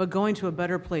 but going to a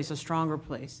better place, a stronger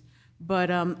place.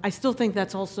 But I still think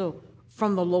that's also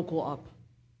from the local up,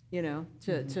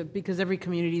 because every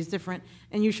community is different,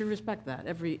 and you should respect that.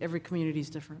 Every community is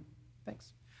different.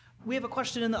 Thanks. We have a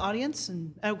question in the audience,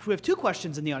 and we have two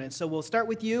questions in the audience, so we'll start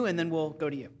with you, and then we'll go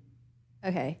to you.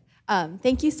 Okay.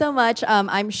 Thank you so much.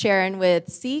 I'm Sharon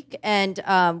with SEEK, and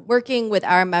working with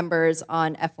our members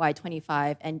on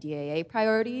FY25 NDAA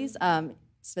priorities,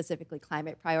 specifically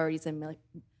climate priorities and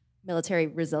military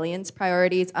resilience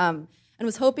priorities, and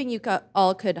was hoping you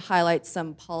all could highlight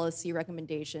some policy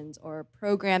recommendations or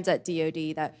programs at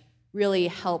DoD that really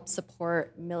help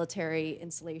support military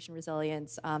installation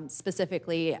resilience,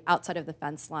 specifically outside of the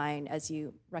fence line, as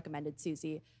you recommended,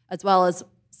 Susie, as well as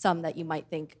some that you might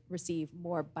think receive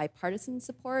more bipartisan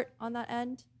support on that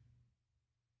end?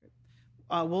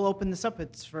 We'll open this up.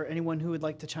 It's for anyone who would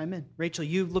like to chime in. Rachel,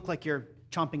 you look like you're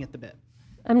chomping at the bit.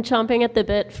 I'm chomping at the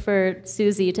bit for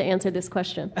Susie to answer this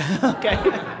question. Okay.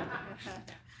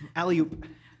 Alley-oop.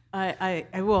 I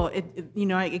will. I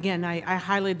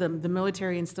highlighted the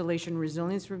Military Installation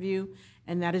Resilience Review,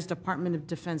 and that is Department of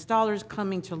Defense dollars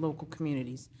coming to local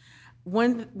communities.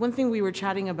 One thing we were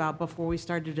chatting about before we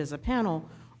started as a panel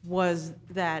was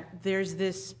that there's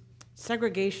this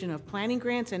segregation of planning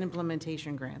grants and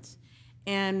implementation grants.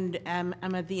 And I'm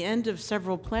at the end of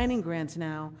several planning grants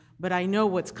now, but I know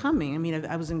what's coming. I mean,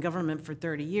 I was in government for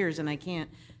 30 years, and I can't,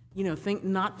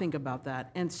 not think about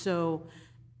that. And so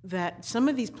that some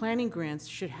of these planning grants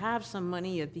should have some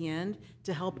money at the end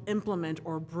to help implement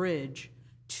or bridge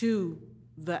to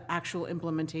the actual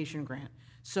implementation grant.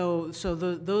 So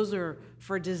those are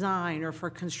for design or for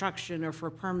construction or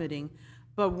for permitting.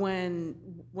 But when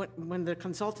the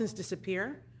consultants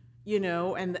disappear,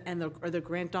 and the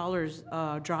grant dollars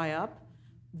dry up,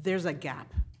 there's a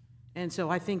gap. And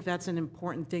so I think that's an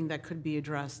important thing that could be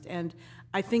addressed. And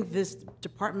I think this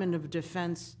Department of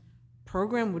Defense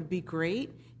program would be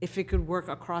great if it could work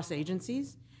across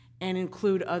agencies and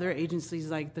include other agencies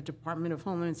like the Department of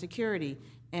Homeland Security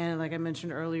and, like I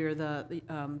mentioned earlier,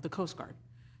 the Coast Guard.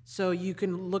 So you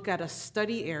can look at a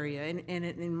study area, and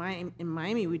in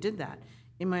Miami we did that.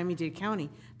 In Miami-Dade County,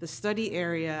 the study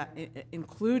area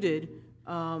included,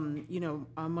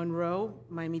 Monroe,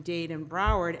 Miami-Dade, and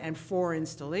Broward, and 4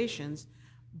 installations,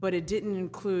 but it didn't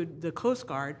include the Coast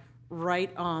Guard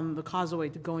right on the causeway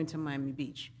to going to Miami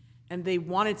Beach. And they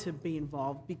wanted to be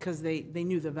involved because they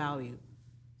knew the value.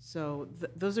 So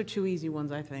those are 2 easy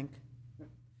ones, I think.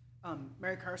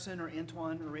 Mary-Carson or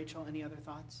Antoine or Rachel, any other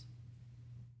thoughts?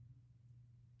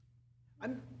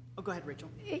 Oh, go ahead, Rachel.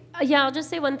 Yeah, I'll just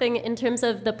say one thing in terms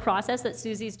of the process that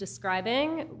Susie's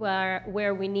describing, where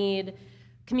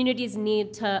communities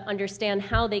need to understand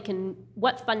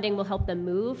what funding will help them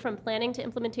move from planning to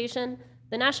implementation.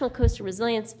 The National Coastal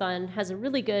Resilience Fund has a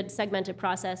really good segmented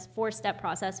process, 4-step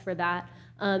process for that.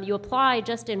 You apply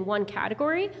just in one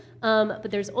category, but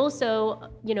there's also,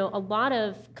 a lot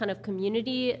of kind of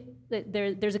community.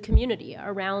 There's a community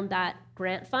around that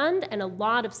grant fund and a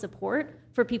lot of support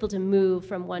for people to move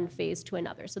from one phase to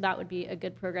another. So that would be a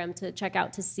good program to check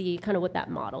out to see kind of what that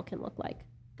model can look like.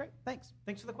 Great, thanks.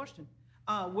 Thanks for the question.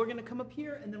 We're going to come up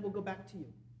here, and then we'll go back to you.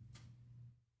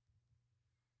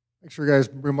 Thanks for your guys'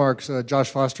 remarks. Josh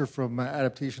Foster from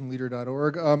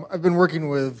adaptationleader.org. I've been working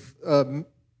with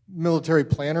military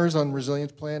planners on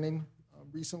resilience planning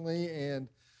recently, and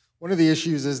one of the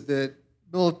issues is that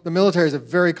the military has a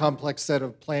very complex set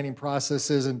of planning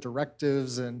processes and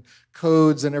directives and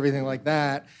codes and everything like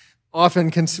that, often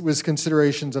with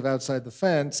considerations of outside the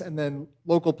fence, and then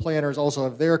local planners also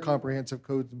have their comprehensive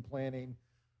codes and planning.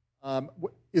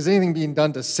 Is anything being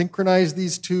done to synchronize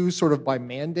these two sort of by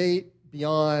mandate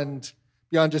beyond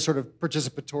just sort of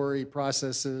participatory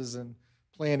processes and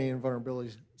planning and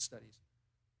vulnerability studies?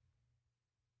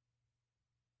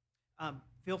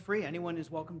 Feel free. Anyone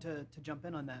is welcome to jump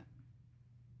in on that.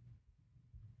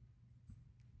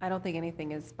 I don't think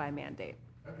anything is by mandate.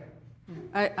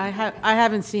 Okay. I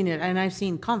haven't seen it, and I've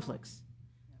seen conflicts.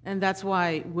 And that's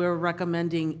why we're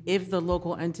recommending if the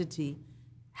local entity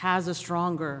has a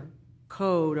stronger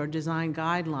code or design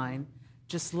guideline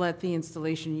just let the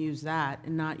installation use that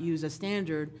and not use a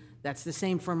standard that's the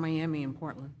same for Miami and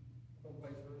Portland. Or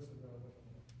vice versa,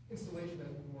 though. Installation has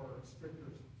more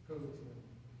stricter codes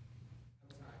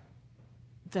than outside.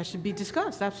 That should be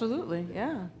discussed, absolutely,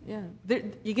 yeah, yeah. There,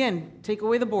 again, take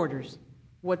away the borders.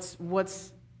 What's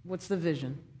the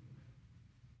vision?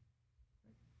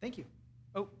 Thank you.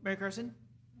 Oh, Mary-Carson?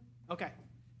 Okay,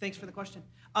 thanks for the question.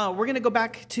 We're going to go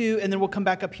back to, and then we'll come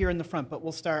back up here in the front, but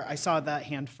we'll start, I saw that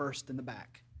hand first in the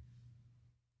back.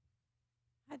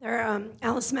 Hi there,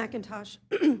 Alice McIntosh.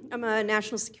 I'm a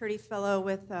National Security Fellow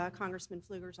with Congressman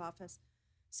Pfluger's office.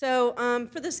 So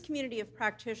for this community of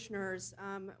practitioners,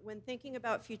 when thinking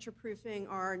about future-proofing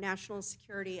our national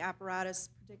security apparatus,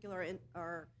 particular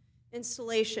our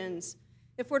installations,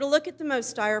 if we're to look at the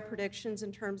most dire predictions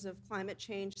in terms of climate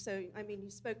change, so I mean,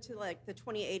 you spoke to like the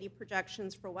 2080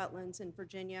 projections for wetlands in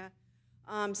Virginia,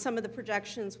 some of the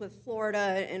projections with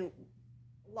Florida, and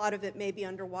a lot of it may be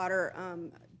underwater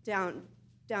down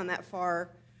that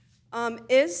far.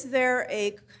 Is there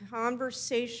a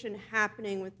conversation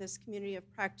happening with this community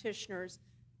of practitioners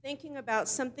thinking about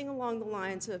something along the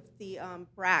lines of the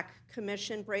BRAC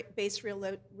Commission, Base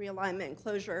Realignment and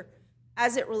Closure,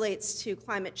 as it relates to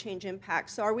climate change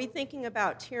impacts? So are we thinking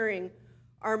about tiering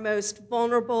our most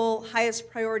vulnerable, highest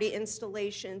priority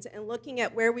installations and looking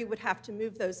at where we would have to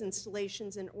move those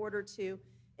installations in order to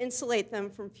insulate them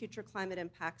from future climate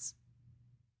impacts?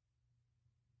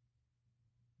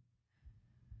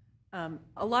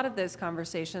 A lot of those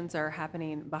conversations are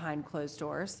happening behind closed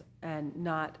doors and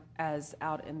not as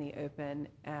out in the open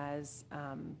as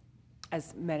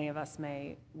many of us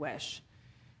may wish.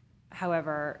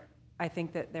 However, I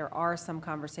think that there are some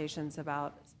conversations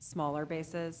about smaller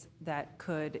bases that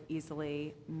could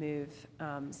easily move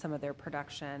some of their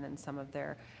production and some of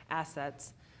their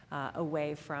assets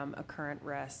away from a current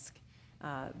risk.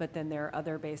 But then there are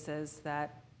other bases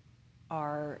that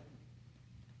are,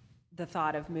 the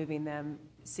thought of moving them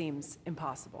seems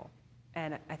impossible.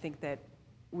 And I think that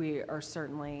we are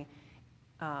certainly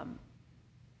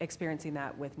experiencing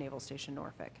that with Naval Station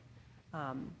Norfolk.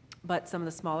 But some of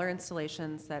the smaller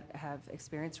installations that have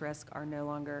experienced risk are no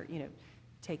longer,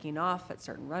 taking off at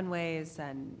certain runways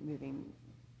and moving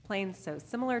planes. So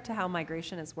similar to how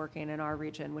migration is working in our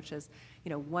region, which is,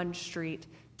 one street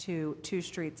to 2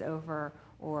 streets over,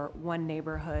 or one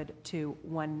neighborhood to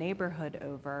one neighborhood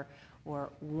over,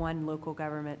 or one local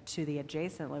government to the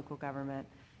adjacent local government,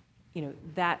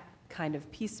 that kind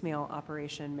of piecemeal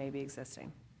operation may be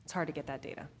existing. It's hard to get that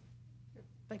data.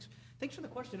 Thanks. Thanks for the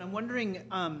question. I'm wondering,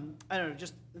 I don't know,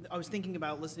 I was thinking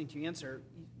about listening to your answer.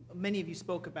 Many of you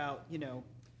spoke about,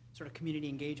 sort of community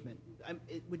engagement.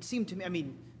 It would seem to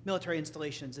me, military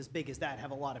installations as big as that have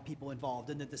a lot of people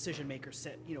involved, and the decision makers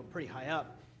sit, pretty high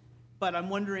up. But I'm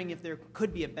wondering if there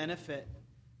could be a benefit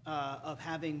of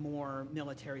having more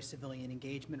military-civilian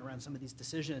engagement around some of these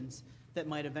decisions that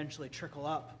might eventually trickle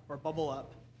up or bubble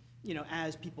up,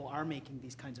 as people are making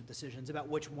these kinds of decisions about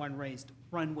which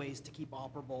runways to keep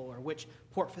operable, or which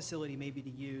port facility maybe to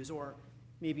use, or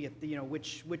maybe at the,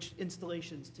 which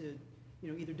installations to,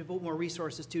 either devote more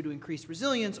resources to increase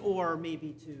resilience, or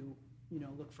maybe to,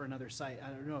 look for another site. I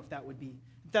don't know if that would be,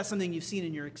 if that's something you've seen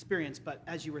in your experience, but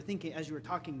as you were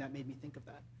talking, that made me think of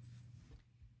that.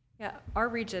 Yeah, our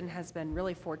region has been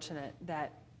really fortunate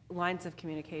that lines of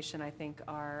communication, I think,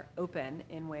 are open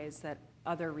in ways that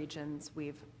other regions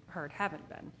we've heard haven't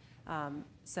been.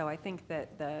 So I think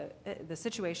that the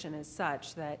situation is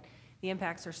such that the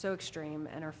impacts are so extreme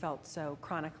and are felt so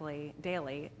chronically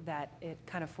daily that it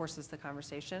kind of forces the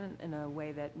conversation in a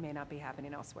way that may not be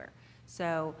happening elsewhere.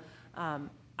 So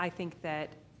I think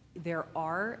that there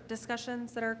are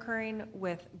discussions that are occurring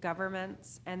with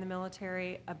governments and the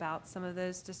military about some of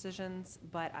those decisions,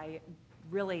 but I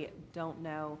really don't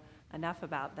know enough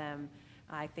about them.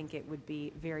 I think it would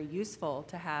be very useful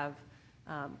to have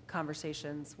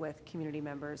conversations with community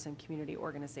members and community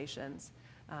organizations,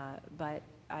 but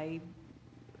I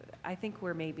think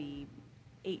we're maybe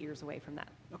 8 years away from that.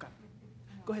 Okay.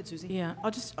 Go ahead, Susie. Yeah,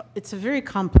 it's a very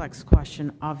complex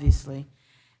question, obviously.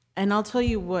 And I'll tell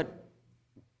you what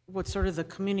sort of the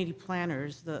community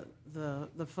planners,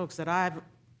 the folks that I've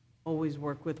always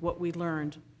worked with, what we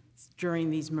learned during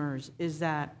these MERS is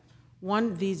that,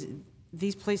 one,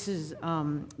 these places,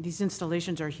 these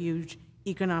installations are huge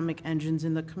economic engines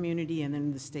in the community and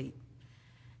in the state.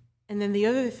 And then the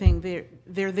other thing,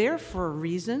 they're there for a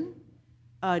reason,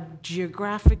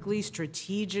 geographically,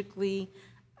 strategically.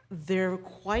 They're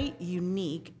quite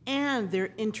unique, and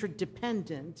they're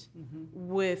interdependent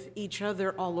with each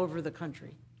other all over the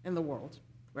country and the world,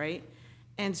 right?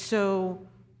 And so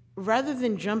rather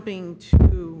than jumping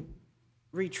to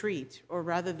retreat, or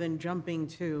rather than jumping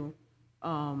to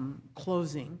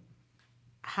closing,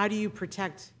 how do you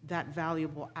protect that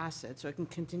valuable asset so it can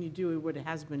continue doing what it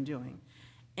has been doing?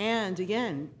 And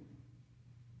again,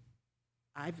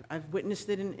 I've witnessed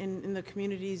it in the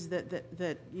communities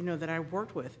that you know that I've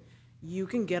worked with. You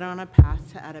can get on a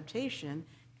path to adaptation,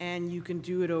 and you can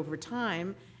do it over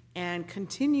time and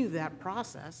continue that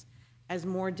process as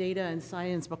more data and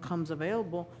science becomes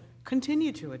available.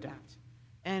 Continue to adapt,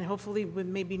 and hopefully with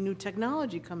maybe new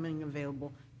technology coming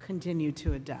available, continue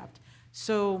to adapt.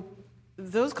 So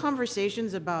those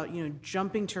conversations about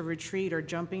jumping to retreat or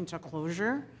jumping to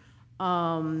closure,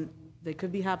 they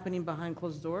could be happening behind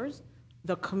closed doors.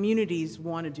 The communities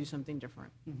want to do something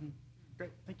different. Mm-hmm.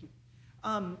 Great, thank you.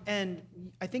 And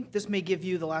I think this may give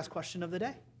you the last question of the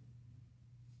day.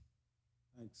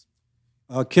 Thanks.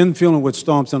 Ken Phelan with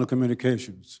Storm Center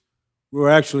Communications. We're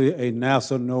actually a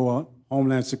NASA, NOAA,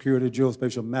 Homeland Security,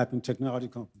 Geospatial Mapping Technology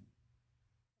company.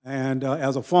 And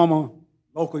as a former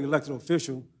local elected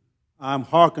official, I'm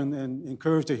hearkened and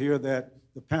encouraged to hear that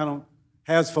the panel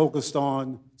has focused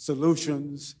on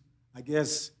solutions, I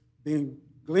guess, being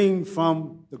gleaned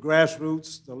from the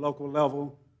grassroots, the local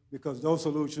level, because those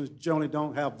solutions generally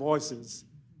don't have voices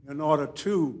in order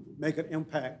to make an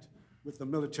impact with the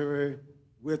military,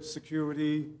 with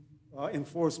security,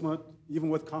 enforcement, even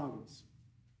with Congress.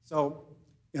 So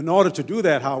in order to do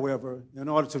that, however, in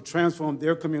order to transform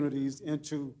their communities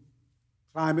into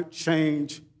climate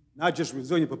change, not just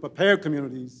resilient, but prepared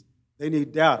communities, they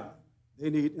need data. They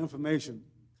need information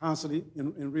constantly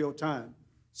in real time.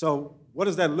 So what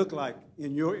does that look like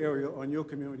in your area or in your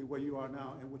community where you are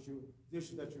now and what the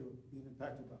issues that you're being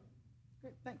impacted by?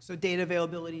 Great, thanks. So data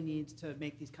availability needs to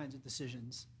make these kinds of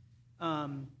decisions.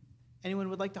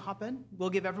 Anyone would like to hop in? We'll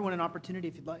give everyone an opportunity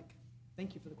if you'd like.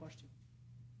 Thank you for the question.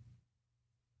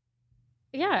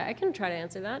 Yeah, I can try to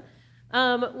answer that.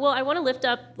 Well, I want to lift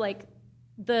up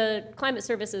the climate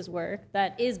services work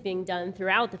that is being done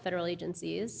throughout the federal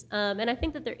agencies. And I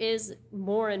think that there is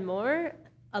more and more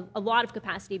a lot of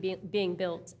capacity being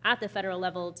built at the federal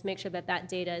level to make sure that that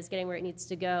data is getting where it needs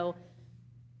to go.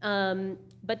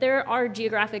 But there are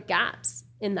geographic gaps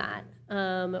in that.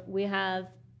 We have,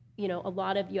 a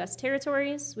lot of U.S.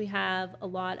 territories. We have a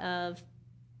lot of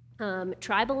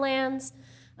tribal lands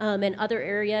and other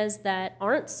areas that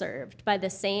aren't served by the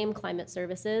same climate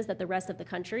services that the rest of the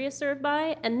country is served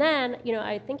by. And then,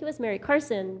 I think it was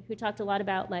Mary-Carson who talked a lot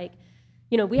about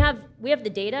we have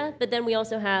the data, but then we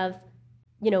also have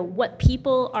what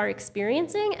people are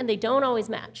experiencing, and they don't always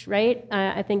match, right?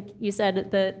 I think you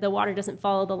said the water doesn't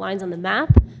follow the lines on the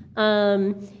map.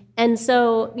 And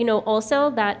so,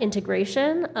 also that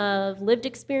integration of lived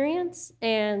experience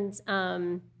and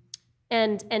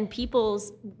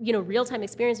people's, real-time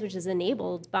experience, which is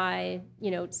enabled by,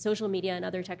 social media and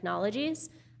other technologies,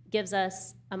 gives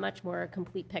us a much more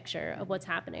complete picture of what's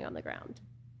happening on the ground.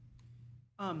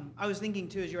 I was thinking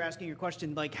too, as you're asking your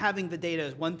question, having the data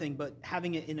is one thing, but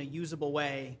having it in a usable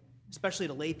way, especially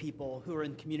to lay people who are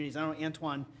in communities. I don't know,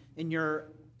 Antoine, in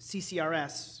your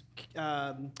CCRS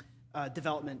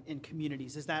development in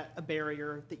communities, is that a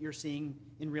barrier that you're seeing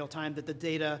in real time, that the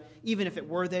data, even if it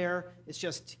were there, it's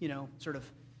just, sort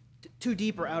of too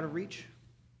deep or out of reach?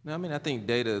 No, I think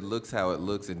data looks how it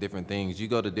looks in different things. You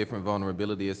go to different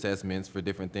vulnerability assessments for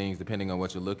different things depending on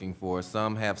what you're looking for.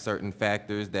 Some have certain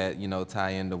factors that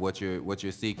tie into what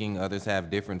you're seeking. Others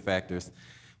have different factors.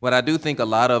 What I do think a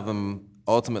lot of them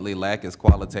ultimately lack is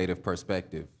qualitative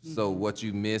perspective. Mm-hmm. So what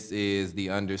you miss is the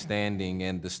understanding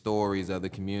and the stories of the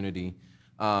community.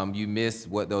 You miss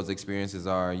what those experiences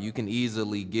are. You can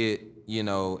easily get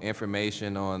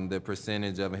information on the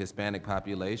percentage of a Hispanic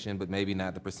population, but maybe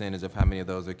not the percentage of how many of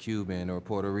those are Cuban or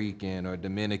Puerto Rican or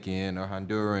Dominican or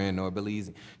Honduran or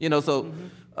Belizean.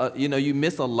 You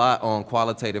miss a lot on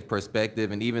qualitative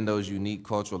perspective and even those unique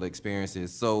cultural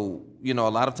experiences. So, a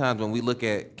lot of times when we look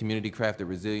at community-crafted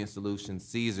resilience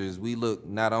solutions, CSRS, we look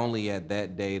not only at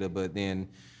that data, but then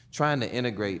trying to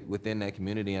integrate within that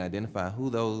community and identify who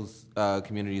those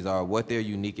communities are, what their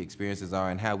unique experiences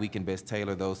are, and how we can best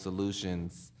tailor those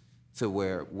solutions to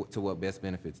what best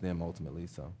benefits them ultimately.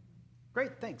 So,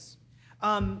 great, thanks.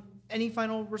 Any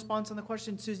final response on the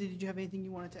question? Susie, did you have anything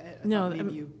you wanted to add? No,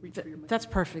 that's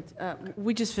perfect.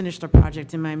 We just finished a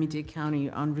project in Miami-Dade County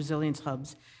on resilience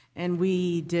hubs, and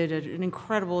we did an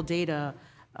incredible data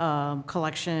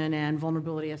collection and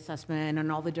vulnerability assessment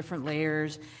and all the different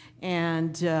layers.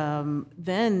 And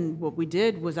then what we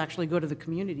did was actually go to the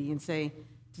community and say,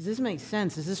 does this make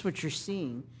sense? Is this what you're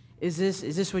seeing? Is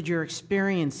this what you're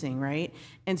experiencing, right?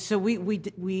 And so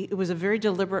it was a very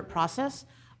deliberate process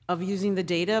of using the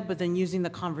data, but then using the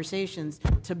conversations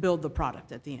to build the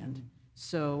product at the end.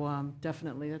 So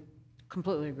definitely, I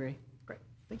completely agree. Great,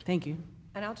 thank you. Thank you.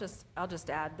 And I'll just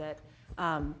add that,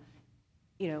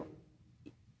 you know,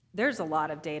 there's a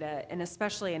lot of data, and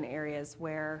especially in areas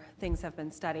where things have been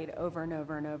studied over and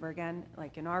over and over again,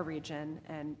 like in our region,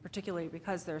 and particularly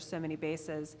because there's so many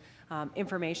bases,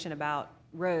 information about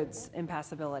roads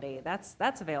impassability,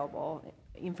 that's available.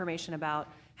 Information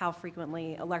about how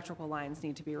frequently electrical lines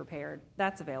need to be repaired,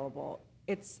 that's available.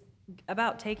 It's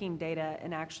about taking data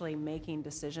and actually making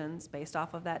decisions based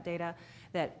off of that data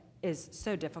that is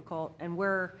so difficult, and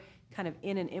we're kind of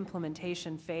in an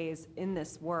implementation phase in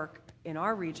this work in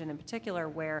our region in particular,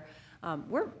 where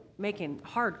we're making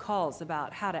hard calls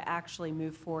about how to actually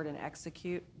move forward and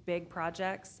execute big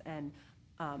projects, and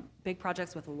big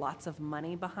projects with lots of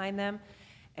money behind them.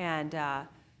 And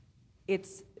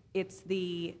it's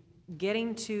the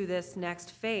getting to this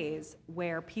next phase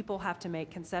where people have to make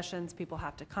concessions, people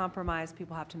have to compromise,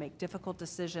 people have to make difficult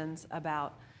decisions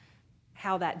about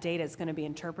how that data is going to be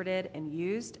interpreted and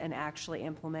used and actually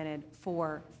implemented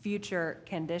for future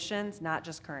conditions, not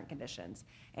just current conditions.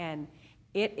 And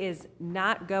it is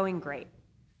not going great.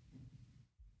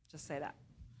 Just say that.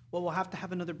 Well, we'll have to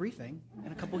have another briefing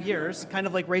in a couple years, kind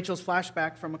of like Rachel's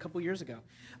flashback from a couple years ago.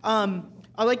 I'd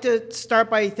like to start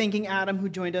by thanking Adam, who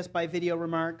joined us by video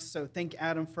remarks. So thank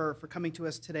Adam for coming to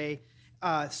us today.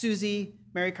 Susie,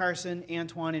 Mary-Carson,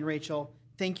 Antoine, and Rachel,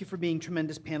 thank you for being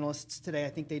tremendous panelists today. I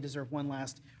think they deserve one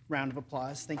last round of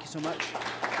applause. Thank you so much.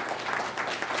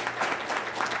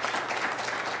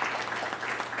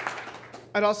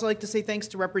 I'd also like to say thanks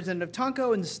to Representative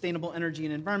Tonko and the Sustainable Energy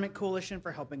and Environment Coalition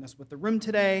for helping us with the room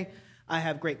today. I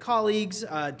have great colleagues,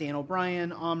 Dan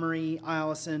O'Brien, Omri,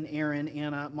 Allison, Aaron,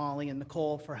 Anna, Molly, and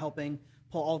Nicole for helping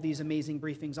pull all these amazing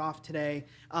briefings off today.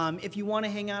 If you want to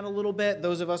hang out a little bit,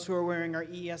 those of us who are wearing our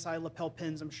EESI lapel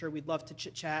pins, I'm sure we'd love to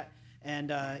chit-chat.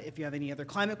 And if you have any other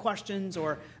climate questions,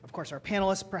 or of course our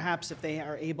panelists, perhaps if they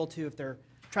are able to, if their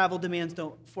travel demands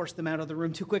don't force them out of the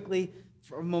room too quickly,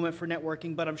 for a moment for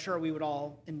networking, but I'm sure we would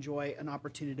all enjoy an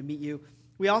opportunity to meet you.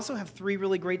 We also have 3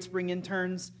 really great spring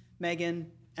interns,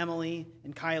 Megan, Emily,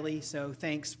 and Kylie, so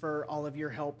thanks for all of your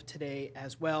help today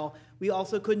as well. We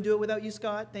also couldn't do it without you,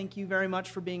 Scott. Thank you very much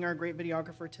for being our great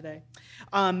videographer today.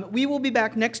 We will be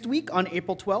back next week on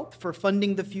April 12th for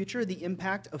Funding the Future, the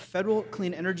Impact of Federal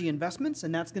Clean Energy Investments,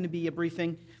 and that's going to be a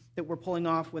briefing that we're pulling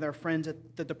off with our friends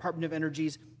at the Department of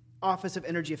Energy's Office of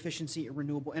Energy Efficiency and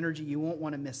Renewable Energy. You won't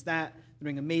want to miss that. They're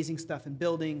doing amazing stuff in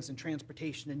buildings and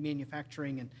transportation and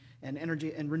manufacturing and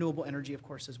energy and renewable energy, of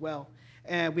course, as well.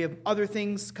 And we have other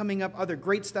things coming up, other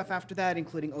great stuff after that,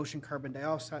 including ocean carbon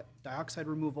dioxide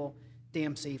removal,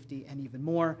 dam safety, and even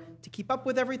more. To keep up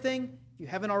with everything, if you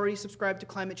haven't already subscribed to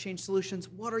Climate Change Solutions,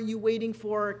 what are you waiting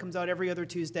for? It comes out every other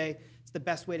Tuesday. It's the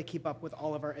best way to keep up with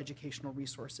all of our educational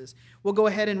resources. We'll go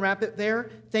ahead and wrap it there.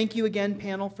 Thank you again,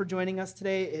 panel, for joining us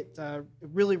today. It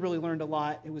really learned a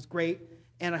lot. It was great.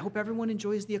 And I hope everyone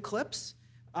enjoys the eclipse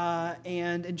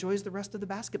and enjoys the rest of the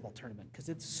basketball tournament, because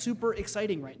it's super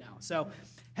exciting right now. So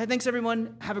thanks,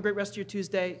 everyone. Have a great rest of your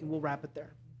Tuesday, and we'll wrap it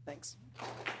there. Thanks.